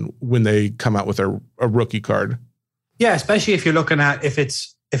down when they come out with a rookie card. Yeah, especially if you're looking at if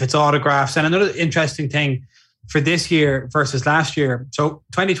it's autographs. And another interesting thing for this year versus last year. So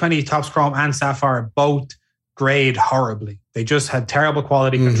 2020 Topps Chrome and Sapphire both grade horribly. They just had terrible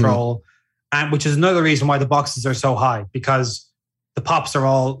quality control, and which is another reason why the boxes are so high, because the pops are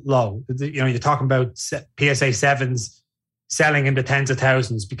all low. You're talking about PSA 7s selling in the tens of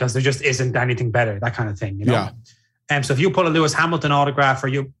thousands because there just isn't anything better, that kind of thing. Yeah. So if you pull a Lewis Hamilton autograph or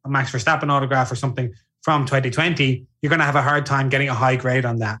a Max Verstappen autograph or something from 2020, you're going to have a hard time getting a high grade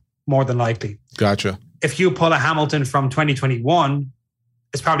on that, more than likely. Gotcha. If you pull a Hamilton from 2021,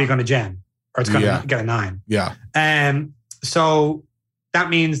 it's probably going to gem, or it's going to get a 9. Yeah. So that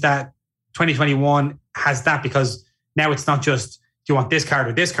means that 2021 has that, because now it's not just, do you want this card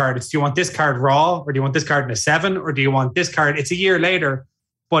or this card? It's, do you want this card raw, or do you want this card in a 7, or do you want this card? It's a year later,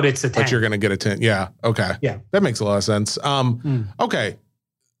 but it's a 10. But you're going to get a 10. Yeah. Okay. Yeah. That makes a lot of sense. Okay.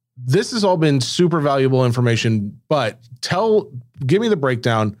 This has all been super valuable information, but give me the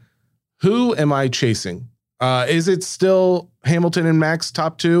breakdown. Who am I chasing? Is it still Hamilton and Max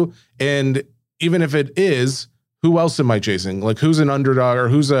top 2? And even if it is, who else am I chasing? Like, who's an underdog, or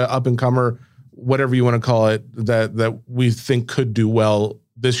who's a up and comer, whatever you want to call it, that we think could do well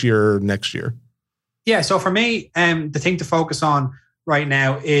this year or next year? Yeah. So for me, the thing to focus on right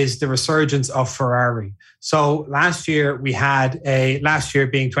now is the resurgence of Ferrari. So last year being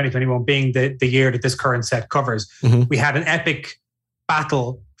 2021, being the year that this current set covers, we had an epic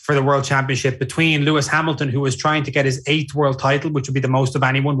battle for the world championship between Lewis Hamilton, who was trying to get his 8th world title, which would be the most of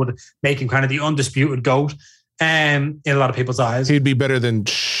anyone, would make him kind of the undisputed GOAT in a lot of people's eyes. He'd be better than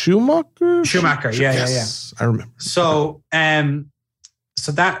Schumacher? Yeah. I remember. So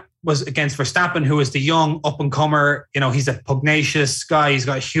that was against Verstappen, who is the young up-and-comer. He's a pugnacious guy. He's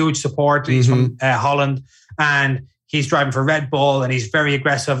got huge support. He's from Holland, and he's driving for Red Bull, and he's very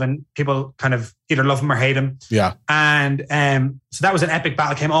aggressive, and people kind of either love him or hate him. Yeah. And so that was an epic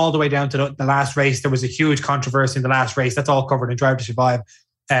battle. Came all the way down to the last race. There was a huge controversy in the last race. That's all covered in Drive to Survive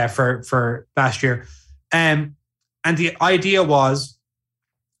for last year. And the idea was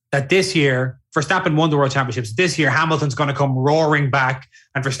that this year, Verstappen won the World Championships. This year, Hamilton's going to come roaring back,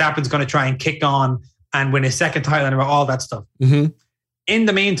 and Verstappen's going to try and kick on and win his 2nd title and all that stuff. In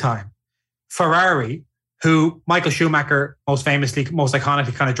the meantime, Ferrari, who Michael Schumacher most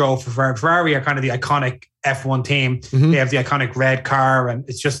iconically kind of drove for Ferrari. Ferrari are kind of the iconic F1 team. They have the iconic red car, and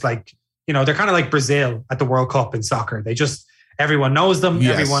it's just like, they're kind of like Brazil at the World Cup in soccer. Everyone knows them.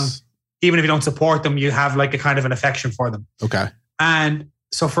 Yes. Everyone, even if you don't support them, you have like a kind of an affection for them. Okay. And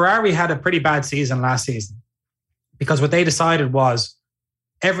so Ferrari had a pretty bad season last season, because what they decided was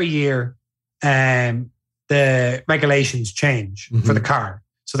every year the regulations change for the car.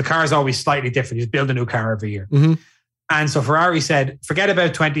 So the car is always slightly different. You just build a new car every year. And so Ferrari said, forget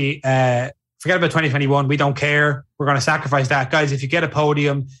about 2021. We don't care. We're going to sacrifice that. Guys, if you get a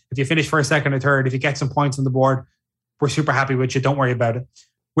podium, if you finish first, second, or third, if you get some points on the board, we're super happy with you. Don't worry about it.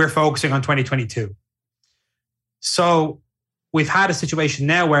 We're focusing on 2022. So we've had a situation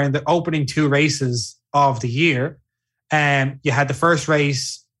now where in the opening 2 races of the year, you had the first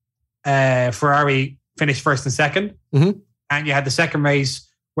race, Ferrari finished 1st and 2nd. And you had the second race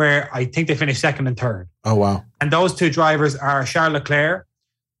where I think they finished 2nd and 3rd. Oh, wow. And those 2 drivers are Charles Leclerc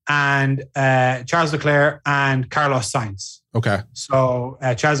and Carlos Sainz. Okay. So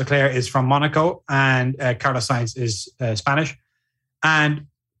Charles Leclerc is from Monaco, and Carlos Sainz is Spanish. And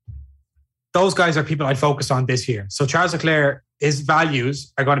those guys are people I'd focus on this year. So Charles Leclerc, his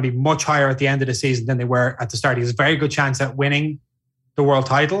values are going to be much higher at the end of the season than they were at the start. He has a very good chance at winning the world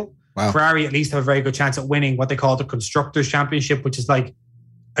title. Wow. Ferrari at least have a very good chance at winning what they call the Constructors' Championship, which is like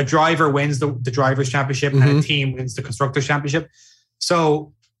a driver wins the Drivers' Championship and a team wins the Constructors' Championship.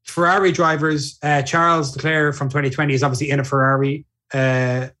 So Ferrari drivers, Charles Leclerc from 2020 is obviously in a Ferrari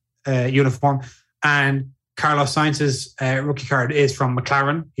uniform. And Carlos Sainz's rookie card is from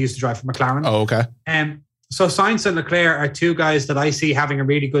McLaren. He used to drive for McLaren. Oh, okay. So Sainz and Leclerc are two guys that I see having a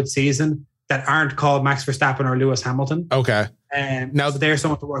really good season that aren't called Max Verstappen or Lewis Hamilton. Okay. Now so they're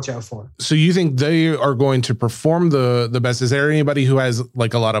someone to watch out for. So you think they are going to perform the best? Is there anybody who has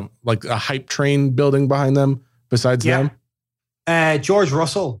like a lot of like a hype train building behind them besides them? George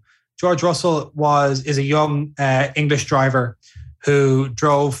Russell. George Russell is a young English driver who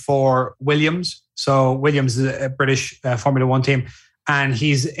drove for Williams. So Williams is a British Formula One team, and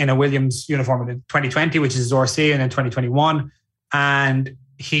he's in a Williams uniform in 2020, which is his RC, and then 2021. And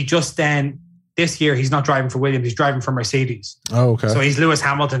he just then, this year, he's not driving for Williams, he's driving for Mercedes. Oh, okay. So he's Lewis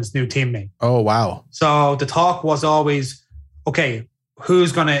Hamilton's new teammate. Oh, wow. So the talk was always, okay,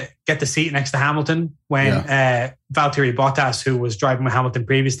 who's going to get the seat next to Hamilton when Valtteri Bottas, who was driving with Hamilton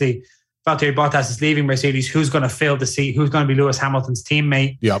previously, Valtteri Bottas is leaving Mercedes. Who's going to fill the seat? Who's going to be Lewis Hamilton's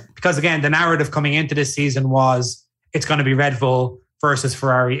teammate? Yep. Because again, the narrative coming into this season was it's going to be Red Bull versus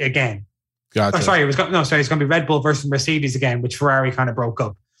Ferrari again. Gotcha. It's going to be Red Bull versus Mercedes again, which Ferrari kind of broke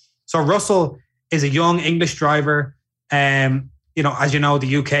up. So Russell is a young English driver. As you know,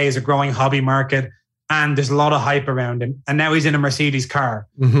 the UK is a growing hobby market, and there's a lot of hype around him. And now he's in a Mercedes car,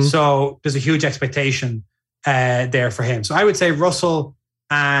 so there's a huge expectation there for him. So I would say Russell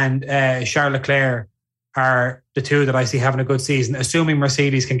and Charles Leclerc are the two that I see having a good season, assuming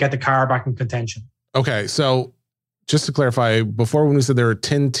Mercedes can get the car back in contention. Okay, so just to clarify, before when we said there are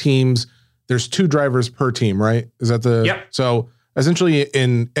 10 teams, there's 2 drivers per team, right? Is that the... Yep. So essentially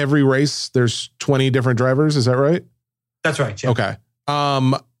in every race, there's 20 different drivers. Is that right? That's right. Yeah. Okay.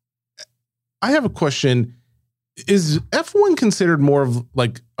 I have a question. Is F1 considered more of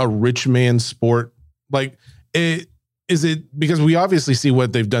like a rich man sport? Like is it because we obviously see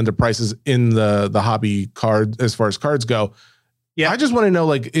what they've done to prices in the hobby card as far as cards go. Yeah. I just want to know,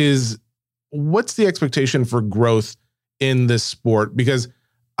 like, what's the expectation for growth in this sport? Because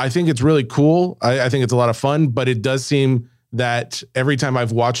I think it's really cool. I think it's a lot of fun, but it does seem that every time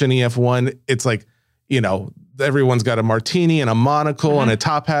I've watched any F1, it's like, everyone's got a martini and a monocle and a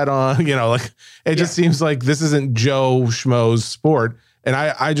top hat on, like it just seems like this isn't Joe Schmo's sport. And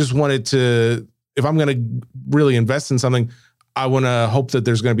I just wanted to, if I'm going to really invest in something, I want to hope that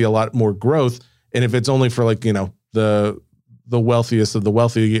there's going to be a lot more growth. And if it's only for like, the wealthiest of the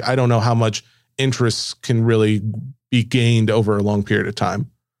wealthy, I don't know how much interest can really be gained over a long period of time.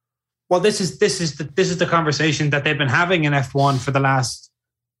 Well, this is the conversation that they've been having in F1 for the last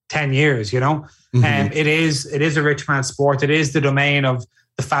 10 years, And it is a rich man's sport. It is the domain of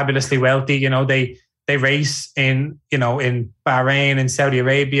the fabulously wealthy. They race in Bahrain, in Saudi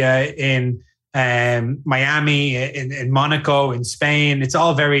Arabia, in Miami, in Monaco, in Spain. It's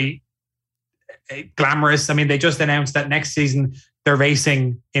all very glamorous. I mean, they just announced that next season they're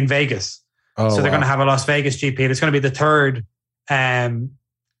racing in Vegas. So they're going to have a Las Vegas GP. It's going to be the third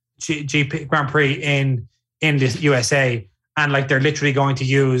GP Grand Prix in the USA. And like they're literally going to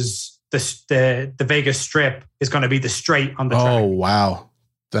use the Vegas Strip is going to be the straight on the track. Oh, wow.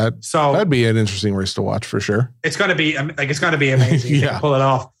 That'd be an interesting race to watch for sure. It's going to be amazing if they can pull it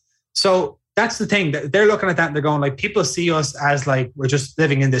off. So that's the thing. They're looking at that and they're going like, people see us as like, we're just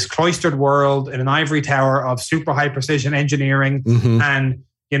living in this cloistered world in an ivory tower of super high precision engineering. And,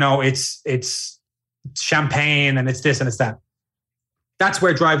 it's champagne and it's this and it's that. That's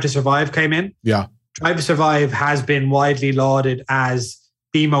where Drive to Survive came in. Yeah. Drive to Survive has been widely lauded as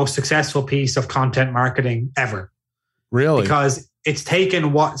the most successful piece of content marketing ever. Really? Because it's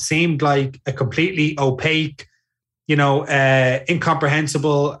taken what seemed like a completely opaque,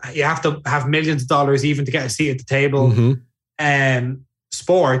 incomprehensible, you have to have millions of dollars even to get a seat at the table,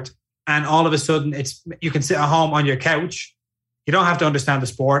 sport. And all of a sudden you can sit at home on your couch. You don't have to understand the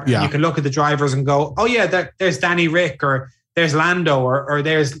sport. Yeah. And you can look at the drivers and go, oh yeah, there's Danny Rick or there's Lando or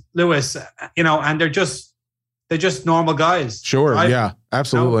there's Lewis, and they're just normal guys. Sure. Right? Yeah,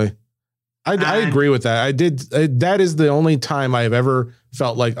 absolutely. I agree with that. I did. That is the only time I've ever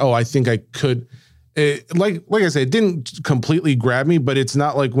felt like, oh, I think I could. Like I said, it didn't completely grab me, but it's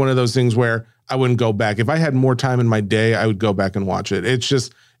not like one of those things where I wouldn't go back. If I had more time in my day, I would go back and watch it.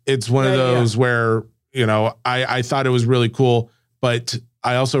 It's one of those where, I thought it was really cool, but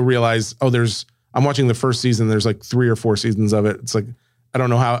I also realized, I'm watching the first season. There's like 3 or 4 seasons of it. It's like, I don't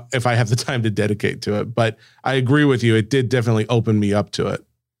know if I have the time to dedicate to it, but I agree with you. It did definitely open me up to it.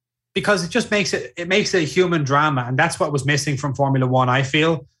 Because it just makes it a human drama. And that's what was missing from Formula One, I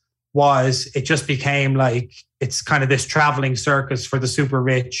feel, was it just became like, it's kind of this traveling circus for the super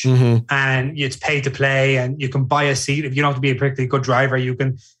rich and it's pay to play and you can buy a seat. If you don't have to be a particularly good driver, you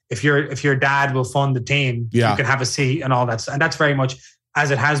can, if your dad will fund the team, you can have a seat and all that. And that's very much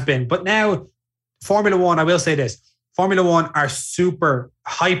as it has been. But now Formula One, I will say this. Formula One are super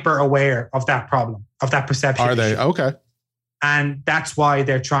hyper aware of that problem, of that perception. Are they? issue. Okay. And that's why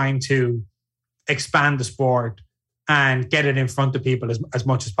they're trying to expand the sport and get it in front of people as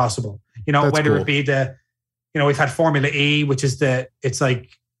much as possible. You know, That's whether cool. it be we've had Formula E, which is it's like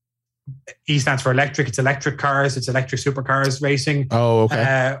E stands for electric. It's electric cars. It's electric supercars racing. Oh,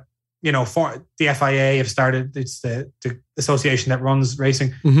 okay. For the FIA have started. It's the association that runs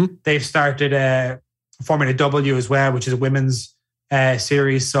racing. Mhm. They've started Formula W as well, which is a women's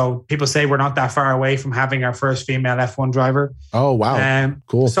series. So people say we're not that far away from having our first female F1 driver. Oh, wow.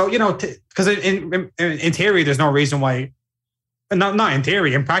 Cool. So, because in theory, there's no reason why, not in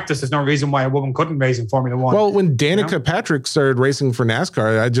theory, in practice, there's no reason why a woman couldn't race in Formula One. Well, when Danica Patrick started racing for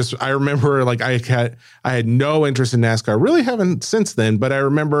NASCAR, I remember like I had no interest in NASCAR. Really haven't since then, but I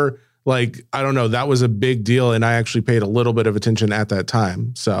remember like, I don't know, that was a big deal. And I actually paid a little bit of attention at that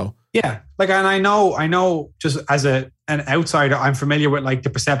time. So yeah, like, and I know just as an outsider, I'm familiar with like the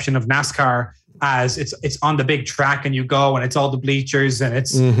perception of NASCAR as it's on the big track and you go and it's all the bleachers and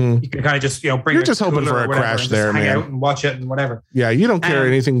it's you can kind of just bring. You're just hoping for a crash there, hang man. out and watch it and whatever. Yeah, you don't care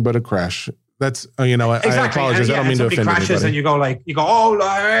anything but a crash. That's I Exactly. apologize. I don't mean to offend crashes anybody. and you go oh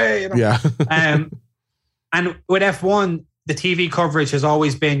hey, Yeah. And with F1, the TV coverage has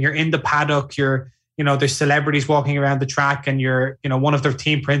always been you're in the paddock, there's celebrities walking around the track, and one of their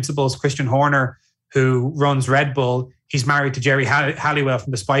team principals, Christian Horner, who runs Red Bull, he's married to Jerry Halliwell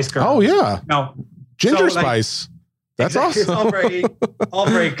from the Spice Girls. Oh yeah. No. Ginger So, like, Spice. That's exactly, awesome. It's all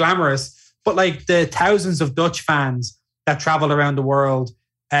very glamorous. But like the thousands of Dutch fans that travel around the world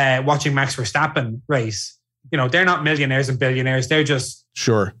watching Max Verstappen race, they're not millionaires and billionaires. They're just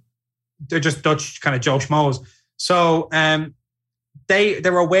Dutch kind of Joe Schmoes. So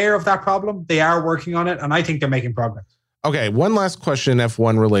they're aware of that problem. They are working on it, and I think they're making progress. Okay, one last question,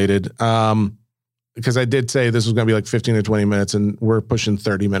 F1 related. Because I did say this was going to be like 15 to 20 minutes, and we're pushing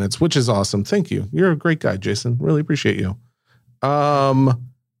 30 minutes, which is awesome. Thank you. You're a great guy, Jason. Really appreciate you.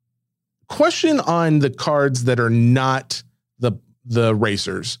 Question on the cards that are not the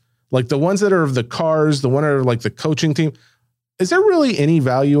racers, like the ones that are of the cars, the one that are like the coaching team. Is there really any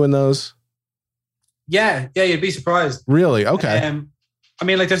value in those? Yeah, you'd be surprised. Really? Okay. I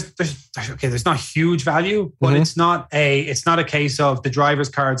mean, like there's not huge value, but it's not a case of the driver's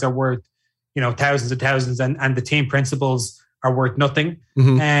cards are worth thousands and thousands, and the team principals are worth nothing.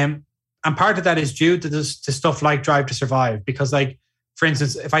 And part of that is due to stuff like Drive to Survive, because like, for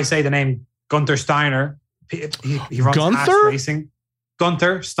instance, if I say the name Gunther Steiner, he runs Haas Racing.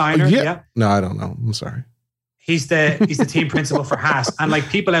 Gunther Steiner. Yeah. No, I don't know. I'm sorry. He's the team principal for Haas, and like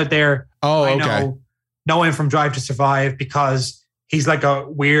people out there, know him from Drive to Survive because he's like a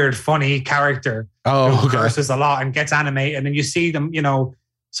weird, funny character who curses a lot and gets animated, and you see them,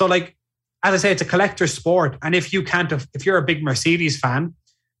 So like, as I say, it's a collector's sport, and if you're a big Mercedes fan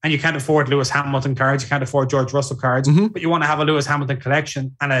and you can't afford Lewis Hamilton cards, you can't afford George Russell cards, but you want to have a Lewis Hamilton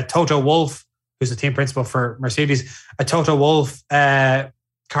collection, and a Toto Wolff, who's the team principal for Mercedes, a Toto Wolff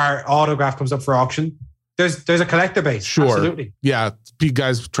car autograph comes up for auction. There's a collector base. Sure. Absolutely. Yeah.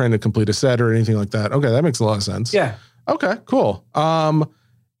 Guys trying to complete a set or anything like that. Okay. That makes a lot of sense. Yeah. Okay, cool. All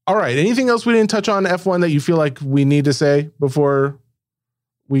right. Anything else we didn't touch on F1 that you feel like we need to say before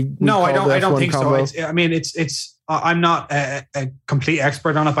we No, I don't think combo? so. I'm not a complete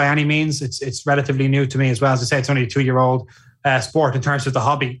expert on it by any means. It's relatively new to me as well. As I say, it's only a 2-year-old sport in terms of the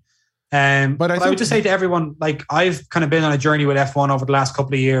hobby. But I would just say to everyone, like, I've kind of been on a journey with F1 over the last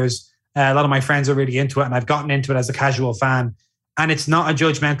couple of years. A lot of my friends are really into it, and I've gotten into it as a casual fan. And it's not a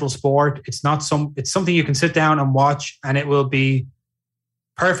judgmental sport. It's something you can sit down and watch, and it will be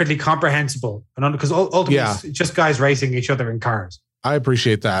perfectly comprehensible. And because ultimately, it's just guys racing each other in cars. I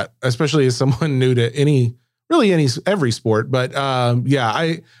appreciate that, especially as someone new to every sport. But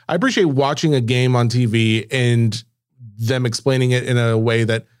I appreciate watching a game on TV and them explaining it in a way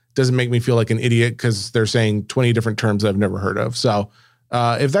that doesn't make me feel like an idiot because they're saying 20 different terms I've never heard of. So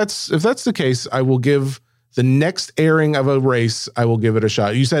if that's the case, I will give the next airing of a race, I will give it a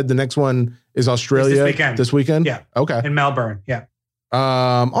shot. You said the next one is Australia this weekend? Yeah. Okay. In Melbourne. Yeah.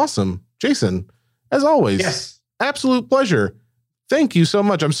 Awesome. Jason, as always, yes, absolute pleasure. Thank you so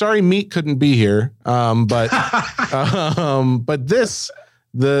much. I'm sorry Meat couldn't be here. But this,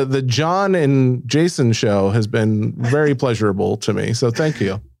 the John and Jason show has been very pleasurable to me. So thank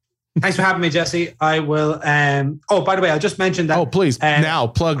you. Thanks for having me, Jesse. I will. By the way, I'll just mention that. Oh, please. Now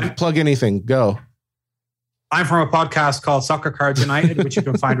plug anything. Go. I'm from a podcast called Soccer Cards United, which you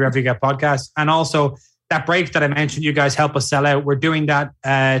can find wherever you get podcasts. And also that break that I mentioned, you guys help us sell out. We're doing that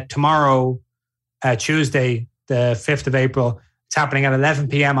tomorrow, Tuesday, the 5th of April. It's happening at 11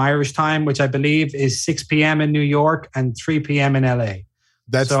 p.m. Irish time, which I believe is 6 p.m. in New York and 3 p.m. in LA.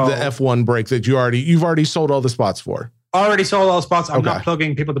 That's the F1 break that you've already sold all the spots for. Already sold all spots. I'm not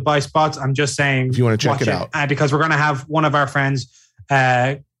plugging people to buy spots. I'm just saying if you want to check it out. Because we're going to have one of our friends,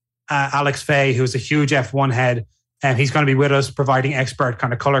 Alex Fay, who's a huge F1 head, and he's going to be with us providing expert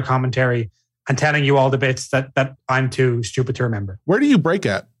kind of color commentary and telling you all the bits that I'm too stupid to remember. Where do you break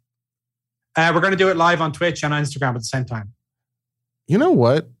at? We're going to do it live on Twitch and on Instagram at the same time. You know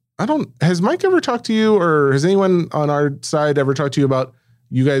what? Has Mike ever talked to you, or has anyone on our side ever talked to you about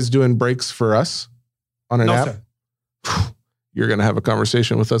you guys doing breaks for us on an app? Sir. You're going to have a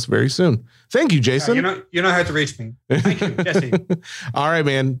conversation with us very soon. Thank you, Jason. You know how to reach me. Thank you, Jesse. All right,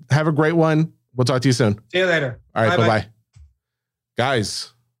 man. Have a great one. We'll talk to you soon. See you later. All right, bye-bye.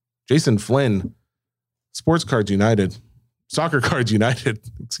 Guys, Jason Flynn, Sports Cards United, Soccer Cards United,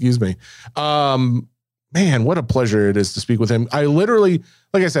 excuse me. Man, what a pleasure it is to speak with him. I literally,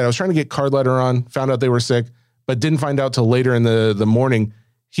 like I said, I was trying to get Card Letter on, found out they were sick, but didn't find out till later in the morning.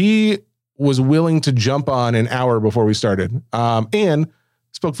 He was willing to jump on an hour before we started, and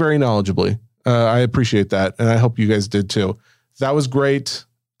spoke very knowledgeably. I appreciate that, and I hope you guys did too. That was great.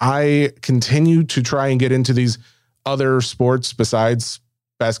 I continue to try and get into these other sports besides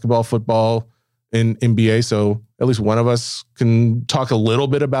basketball, football, and NBA, so at least one of us can talk a little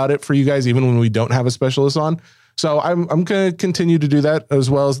bit about it for you guys, even when we don't have a specialist on. So I'm going to continue to do that, as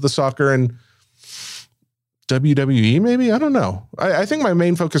well as the soccer and WWE, maybe? I don't know. I think my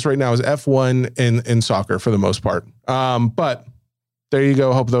main focus right now is F1 and soccer for the most part. But there you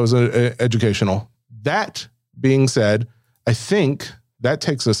go. Hope that was educational. That being said, I think that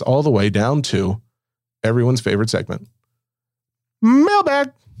takes us all the way down to everyone's favorite segment,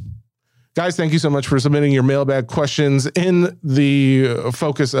 Mailbag. Guys, thank you so much for submitting your mailbag questions in the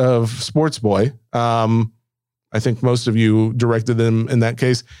focus of Sports Boy. I think most of you directed them in that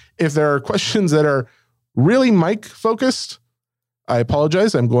case. If there are questions that are really Mike focused, I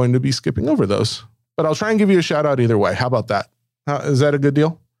apologize. I'm going to be skipping over those, but I'll try and give you a shout out either way. How about that? Is that a good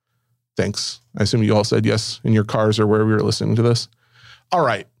deal? Thanks. I assume you all said yes in your cars or wherever you're listening to this. All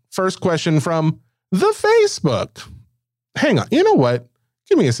right. First question from the Facebook. Hang on. You know what?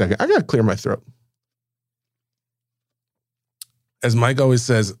 Give me a second. I got to clear my throat. As Mike always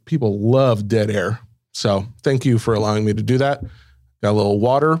says, people love dead air. So thank you for allowing me to do that. Got a little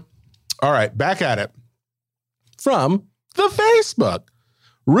water. All right. Back at it. From the Facebook.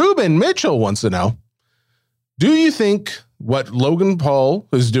 Ruben Mitchell wants to know, do you think what Logan Paul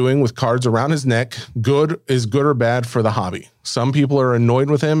is doing with cards around his neck is good or bad for the hobby? Some people are annoyed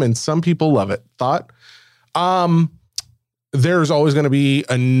with him and some people love it. Thought? There's always going to be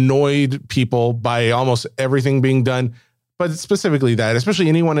annoyed people by almost everything being done, but specifically that, especially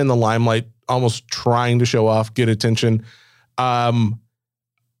anyone in the limelight almost trying to show off, get attention. But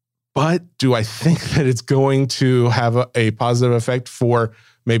do I think that it's going to have a positive effect for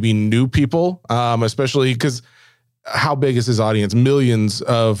maybe new people, especially because how big is his audience? Millions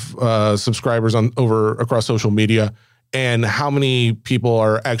of subscribers across social media. And how many people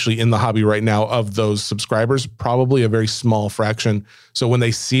are actually in the hobby right now of those subscribers? Probably a very small fraction. So when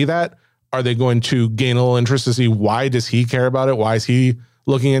they see that, are they going to gain a little interest to see why does he care about it? Why is he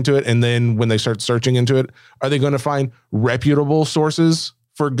looking into it? And then when they start searching into it, are they going to find reputable sources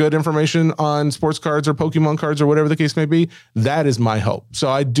for good information on sports cards or Pokemon cards or whatever the case may be? That is my hope. So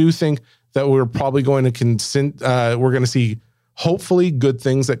I do think that we're probably going to we're going to see hopefully good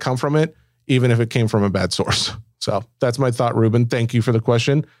things that come from it, even if it came from a bad source. So that's my thought, Ruben. Thank you for the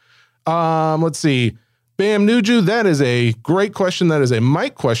question. Let's see. Bam Nuju, that is a great question. That is a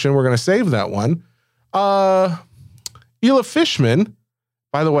Mike question. We're going to save that one. Ela Fishman,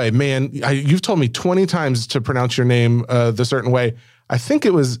 by the way, man, you've told me 20 times to pronounce your name the certain way. I think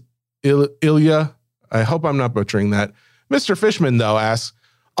it was Ilya. I hope I'm not butchering that. Mr. Fishman, though, asks,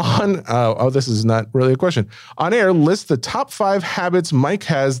 this is not really a question. On air, list the top 5 habits Mike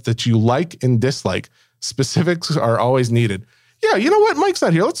has that you like and dislike. Specifics are always needed. Yeah, you know what? Mike's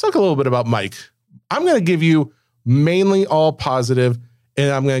not here. Let's talk a little bit about Mike. I'm going to give you mainly all positive,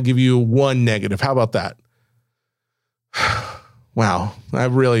 and I'm going to give you one negative. How about that? Wow, I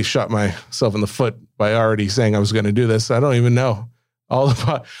really shot myself in the foot by already saying I was going to do this. I don't even know all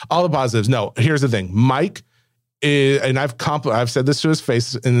the positives. No, here's the thing. Mike is, and I've said this to his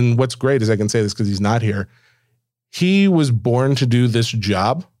face, and what's great is I can say this because he's not here. He was born to do this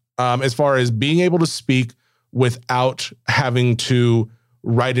job. As far as being able to speak without having to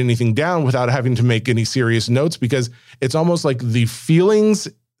write anything down, without having to make any serious notes, because it's almost like the feelings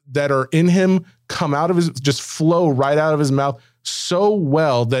that are in him just flow right out of his mouth so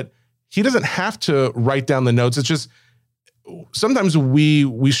well that he doesn't have to write down the notes. It's just sometimes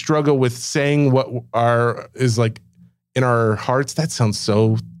we struggle with saying what is like in our hearts. That sounds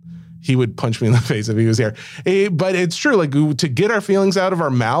so, he would punch me in the face if he was here. But it's true. Like, to get our feelings out of our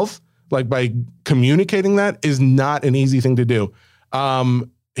mouth, like by communicating, that is not an easy thing to do.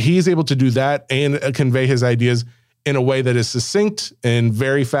 He's able to do that and convey his ideas in a way that is succinct and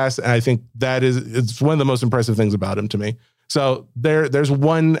very fast. And I think it's one of the most impressive things about him to me. So there's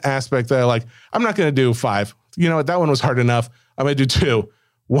one aspect that I'm not going to do 5. You know what? That one was hard enough. I'm going to do 2.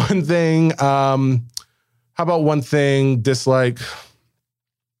 One thing, how about one thing, dislike?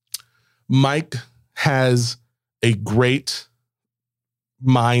 Mike has a great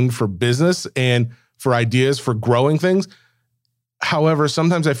mind for business and for ideas for growing things. However,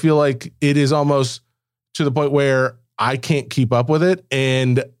 sometimes I feel like it is almost to the point where I can't keep up with it.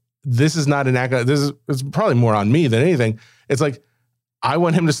 And this is not an act. It's probably more on me than anything. It's like, I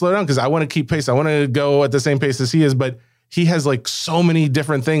want him to slow down because I want to keep pace. I want to go at the same pace as he is, but he has like so many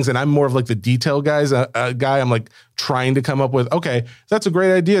different things. And I'm more of like the detail guy. I'm like trying to come up with, okay, that's a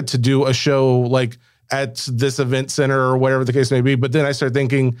great idea to do a show like at this event center or whatever the case may be. But then I start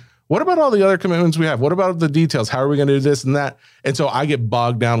thinking, what about all the other commitments we have? What about the details? How are we going to do this and that? And so I get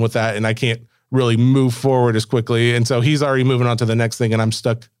bogged down with that and I can't really move forward as quickly. And so he's already moving on to the next thing and I'm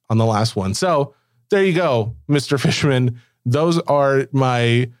stuck on the last one. So there you go, Mr. Fishman. Those are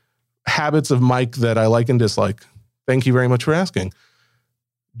my habits of Mike that I like and dislike. Thank you very much for asking.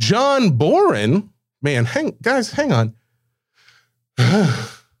 John Boren, man, hang on.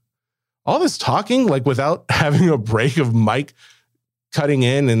 All this talking, like without having a break of Mike cutting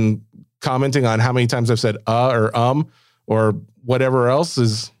in and commenting on how many times I've said or whatever else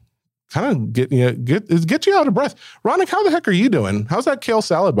is kind of get you out of breath. Ronick, how the heck are you doing? How's that kale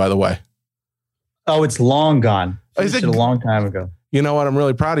salad, by the way? Oh, it's long gone. Is it a long time ago? You know what? I'm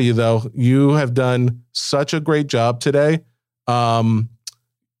really proud of you, though. You have done such a great job today.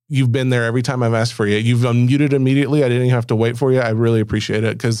 You've been there every time I've asked for you. You've unmuted immediately. I didn't even have to wait for you. I really appreciate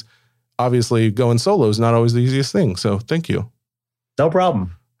it because obviously going solo is not always the easiest thing. So thank you. No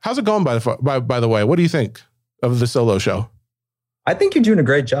problem. How's it going, by the way? What do you think of the solo show? I think you're doing a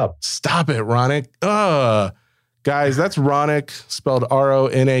great job. Stop it, Ronick. Guys, that's Ronick, spelled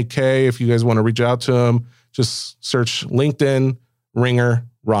Ronak. If you guys want to reach out to him, just search LinkedIn, Ringer,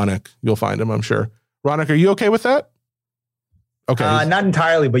 Ronick. You'll find him, I'm sure. Ronick, are you okay with that? Okay. Not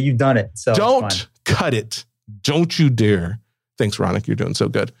entirely, but you've done it. So don't cut it. Don't you dare. Thanks, Ronick. You're doing so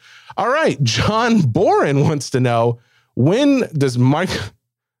good. All right. John Boren wants to know, when does Mike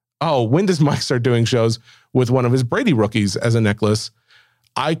start doing shows with one of his Brady rookies as a necklace?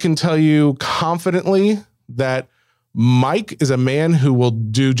 I can tell you confidently that Mike is a man who will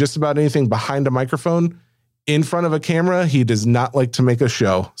do just about anything behind a microphone. In front of a camera, he does not like to make a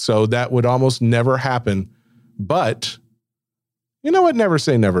show. So that would almost never happen. But you know what? Never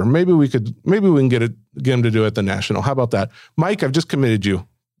say never. Maybe we can get him to do it at the National. How about that? Mike, I've just committed you.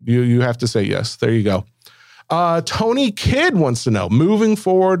 You have to say yes. There you go. Tony Kidd wants to know, moving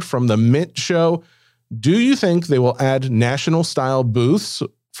forward from the Mint show, do you think they will add national style booths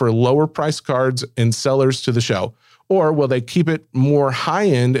for lower price cards and sellers to the show? Or will they keep it more high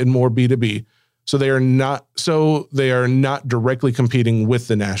end and more B2B? So they are not directly competing with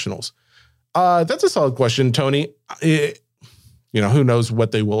the Nationals. That's a solid question, Tony. Who knows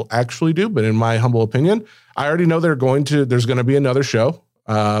what they will actually do, but in my humble opinion, I already know there's going to be another show.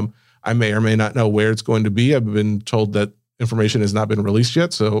 I may or may not know where it's going to be. I've been told that information has not been released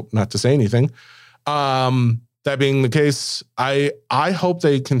yet, so not to say anything. That being the case, I hope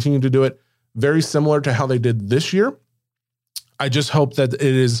they continue to do it very similar to how they did this year. I just hope that it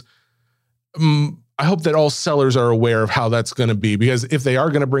is, I hope that all sellers are aware of how that's going to be, because if they are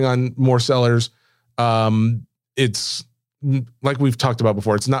going to bring on more sellers, it's like we've talked about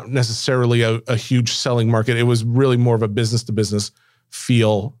before, it's not necessarily a huge selling market. It was really more of a business to business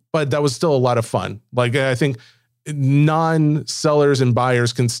feel, but that was still a lot of fun. Like, I think non-sellers and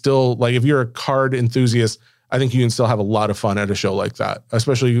buyers can still, like, if you're a card enthusiast, I think you can still have a lot of fun at a show like that,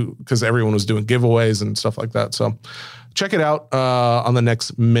 especially because everyone was doing giveaways and stuff like that. So check it out on the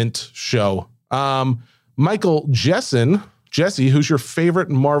next Mint show. Michael Jesse, who's your favorite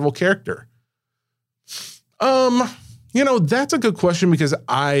Marvel character? That's a good question, because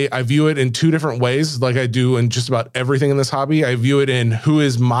I view it in two different ways, like I do in just about everything in this hobby. I view it in who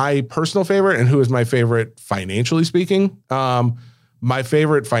is my personal favorite and who is my favorite financially speaking. My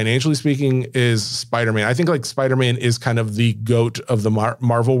favorite financially speaking is Spider-Man. I think like Spider-Man is kind of the GOAT of the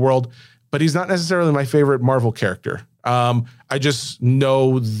Marvel world, but he's not necessarily my favorite Marvel character. I just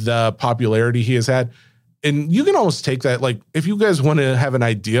know the popularity he has had. and you can almost take that, like, if you guys want to have an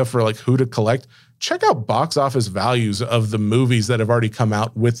idea for like who to collect, check out box office values of the movies that have already come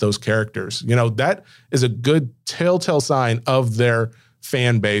out with those characters. You know, that is a good telltale sign of their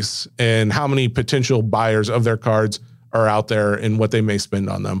fan base and how many potential buyers of their cards are out there and what they may spend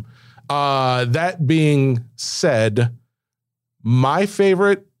on them. That being said, my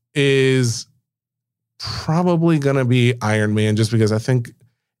favorite is probably going to be Iron Man, just because I think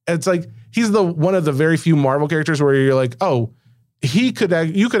it's like, he's one of the very few Marvel characters where you're like, oh, you could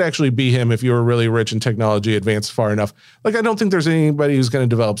actually be him if you were really rich and technology advanced far enough. Like, I don't think there's anybody who's going to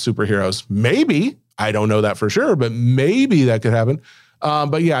develop superheroes. Maybe, I don't know that for sure, but maybe that could happen.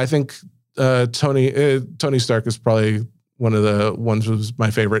 But yeah, I think Tony Stark is probably one of the ones who's my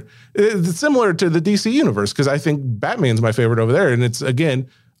favorite. It's similar to the DC universe, because I think Batman's my favorite over there. And it's, again,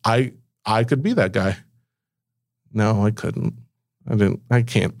 I could be that guy. No, I couldn't. I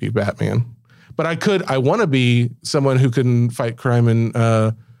can't be Batman. But I want to be someone who can fight crime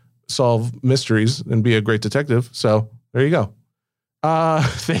and solve mysteries and be a great detective. So there you go.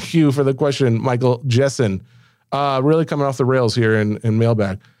 Thank you for the question, Michael Jessen. Really coming off the rails here in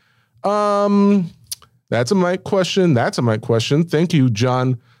mailbag. That's a Mike question. Thank you,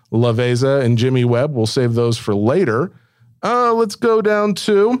 John Laveza and Jimmy Webb. We'll save those for later. Let's go down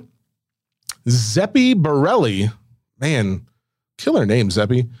to Zeppi Borelli. Man, killer name,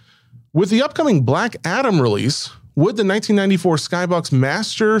 Zeppi. With the upcoming Black Adam release, would the 1994 Skybox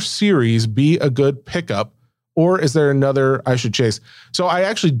Master Series be a good pickup, or is there another I should chase? So I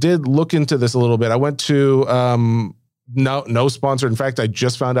actually did look into this a little bit. I went to no sponsor. In fact, I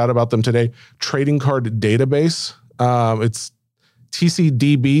just found out about them today. Trading Card Database. It's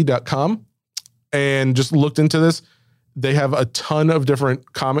tcdb.com, and just looked into this. They have a ton of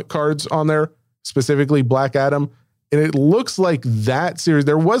different comic cards on there, specifically Black Adam. And it looks like that series,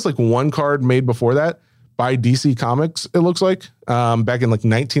 there was like one card made before that by DC Comics, it looks like, back in like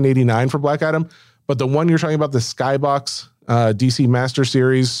 1989 for Black Adam. But the one you're talking about, the Skybox DC Master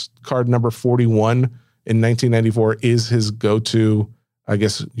Series card number 41 in 1994 is his go-to, I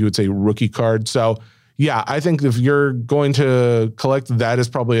guess you would say, rookie card. So yeah, I think if you're going to collect, that is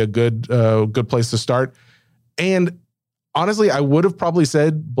probably a good place to start. And honestly, I would have probably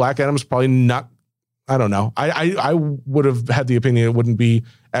said Black Adam's probably not, I don't know. I would have had the opinion it wouldn't be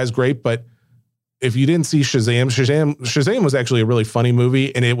as great, but if you didn't see Shazam was actually a really funny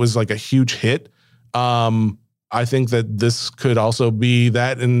movie, and it was like a huge hit. I think that this could also be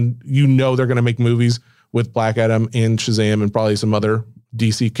that, and they're going to make movies with Black Adam and Shazam and probably some other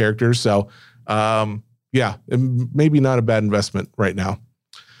DC characters. So yeah, maybe not a bad investment right now.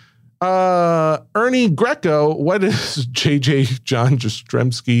 Ernie Greco, what is JJ John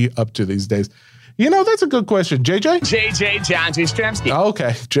Jastrzemski up to these days? That's a good question. JJ? JJ John Jastrzemski.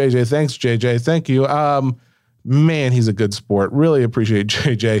 Okay, JJ. Thanks, JJ. Thank you. Man, he's a good sport. Really appreciate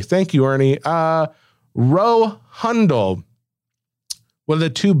JJ. Thank you, Ernie. Ro Hundle. What are the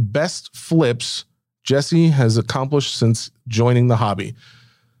two best flips Jesse has accomplished since joining the hobby?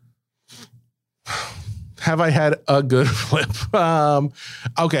 Have I had a good flip?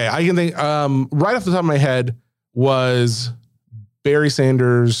 Okay, I can think right off the top of my head was Barry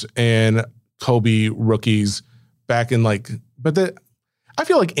Sanders and Kobe rookies back in I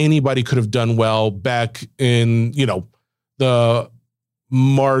feel like anybody could have done well back in, the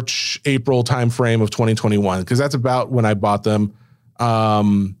March, April timeframe of 2021, because that's about when I bought them.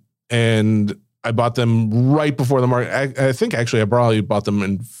 And I bought them right before the market. I think actually I probably bought them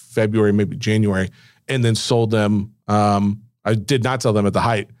in February, maybe January, and then sold them. I did not sell them at the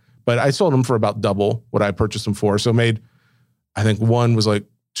height, but I sold them for about double what I purchased them for. So I think one was like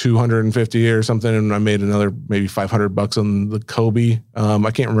 250 or something, and I made another maybe $500 on the Kobe.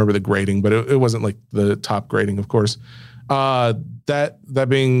 I can't remember the grading, but it wasn't like the top grading, of course. That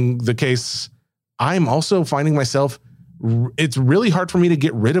being the case, I'm also finding myself, it's really hard for me to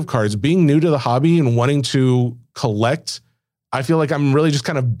get rid of cards. Being new to the hobby and wanting to collect, I feel like I'm really just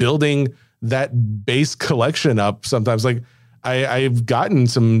kind of building that base collection up sometimes. Like I've gotten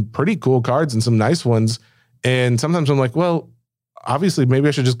some pretty cool cards and some nice ones, and sometimes I'm like, well, obviously maybe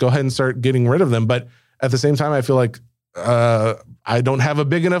I should just go ahead and start getting rid of them. But at the same time, I feel like I don't have a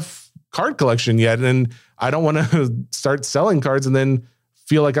big enough card collection yet. And I don't want to start selling cards and then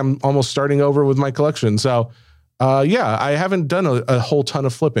feel like I'm almost starting over with my collection. So yeah, I haven't done a whole ton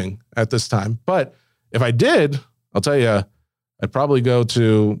of flipping at this time. But if I did, I'll tell you, I'd probably go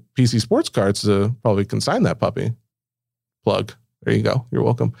to PC Sports Cards to probably consign that puppy. Plug. There you go. You're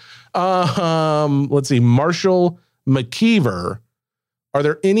welcome. Let's see. Marshall McKeever. Are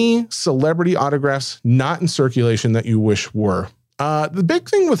there any celebrity autographs not in circulation that you wish were? The big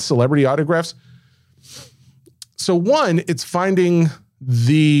thing with celebrity autographs, So one, it's finding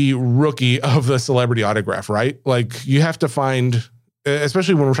the rookie of the celebrity autograph, right? Like you have to find,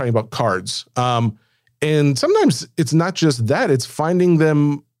 especially when we're talking about cards. And sometimes it's not just that, it's finding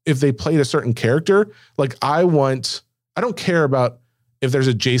them if they played a certain character. Like I don't care about if there's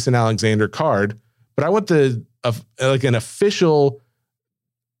a Jason Alexander card, but I want like an official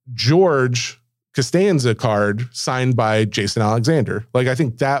George Costanza card signed by Jason Alexander. Like I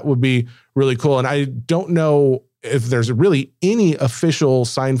think that would be really cool. And I don't know if there's really any official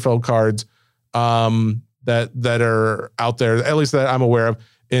Seinfeld cards that are out there, at least that I'm aware of,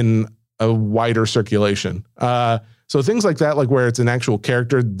 in a wider circulation. So things like that, like where it's an actual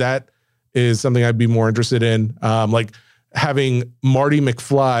character, that is something I'd be more interested in. Like having Marty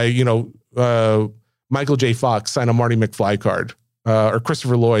McFly, Michael J. Fox sign a Marty McFly card, or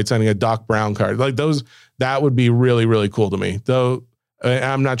Christopher Lloyd signing a Doc Brown card. Like those, that would be really, really cool to me. Though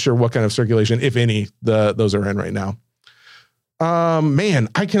I'm not sure what kind of circulation, if any, those are in right now. Man,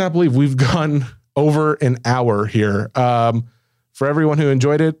 I cannot believe we've gone over an hour here. For everyone who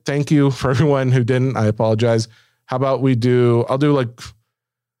enjoyed it, thank you. For everyone who didn't, I apologize. How about I'll do like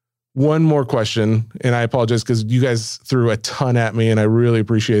one more question, and I apologize because you guys threw a ton at me and I really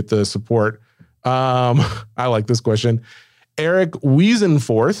appreciate the support. I like this question. Eric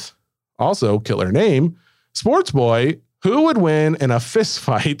Wiesenforth, also killer name, sports boy, who would win in a fist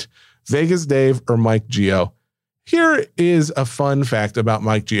fight, Vegas Dave or Mike Gio? Here is a fun fact about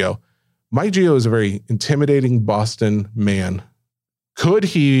Mike Gio. Mike Gio is a very intimidating Boston man. Could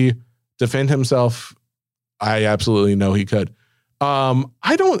he defend himself? I absolutely know he could.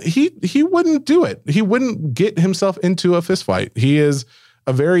 He wouldn't do it. He wouldn't get himself into a fist fight. He is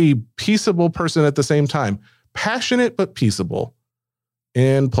a very peaceable person at the same time. Passionate, but peaceable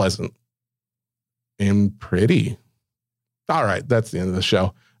and pleasant and pretty. All right. That's the end of the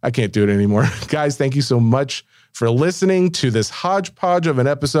show. I can't do it anymore. Guys, thank you so much for listening to this hodgepodge of an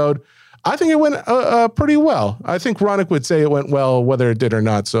episode. I think it went pretty well. I think Ronick would say it went well, whether it did or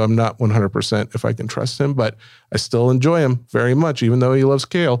not. So I'm not 100% if I can trust him, but I still enjoy him very much, even though he loves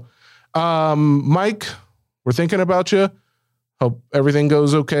kale. Mike, we're thinking about you. Hope everything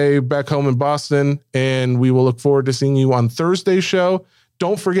goes okay back home in Boston, and we will look forward to seeing you on Thursday's show.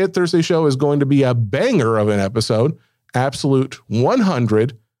 Don't forget, Thursday's show is going to be a banger of an episode. Absolute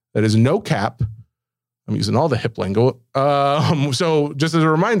 100. That is no cap. I'm using all the hip lingo. So just as a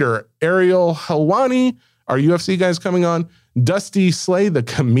reminder, Ariel Helwani, our UFC guys coming on, Dusty Slay, the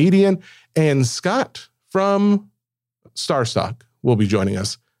comedian, and Scott from Starstock will be joining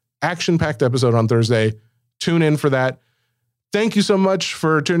us. Action-packed episode on Thursday. Tune in for that. Thank you so much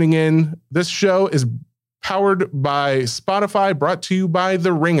for tuning in. This show is powered by Spotify, brought to you by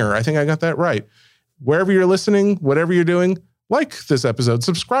The Ringer. I think I got that right. Wherever you're listening, whatever you're doing, like this episode,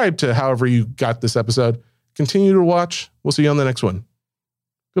 subscribe to however you got this episode. Continue to watch. We'll see you on the next one.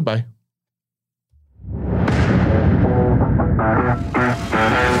 Goodbye.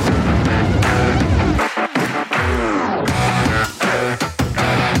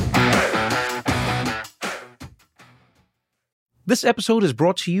 This episode is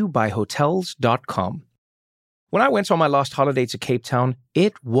brought to you by Hotels.com. When I went on my last holiday to Cape Town,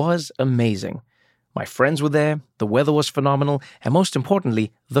 it was amazing. My friends were there, the weather was phenomenal, and most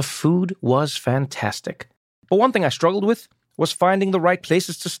importantly, the food was fantastic. But one thing I struggled with was finding the right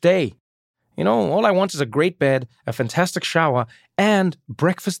places to stay. You know, all I want is a great bed, a fantastic shower, and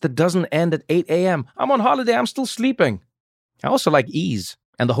breakfast that doesn't end at 8 a.m. I'm on holiday, I'm still sleeping. I also like ease,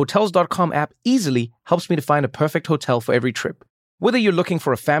 and the Hotels.com app easily helps me to find a perfect hotel for every trip. Whether you're looking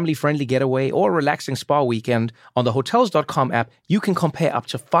for a family-friendly getaway or a relaxing spa weekend, on the Hotels.com app, you can compare up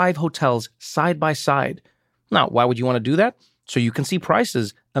to 5 hotels side by side. Now, why would you want to do that? So you can see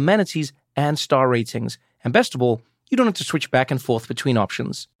prices, amenities, and star ratings. And best of all, you don't have to switch back and forth between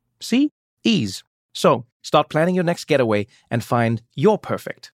options. See? Ease. So, start planning your next getaway and find your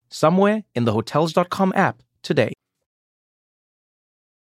perfect somewhere in the Hotels.com app today.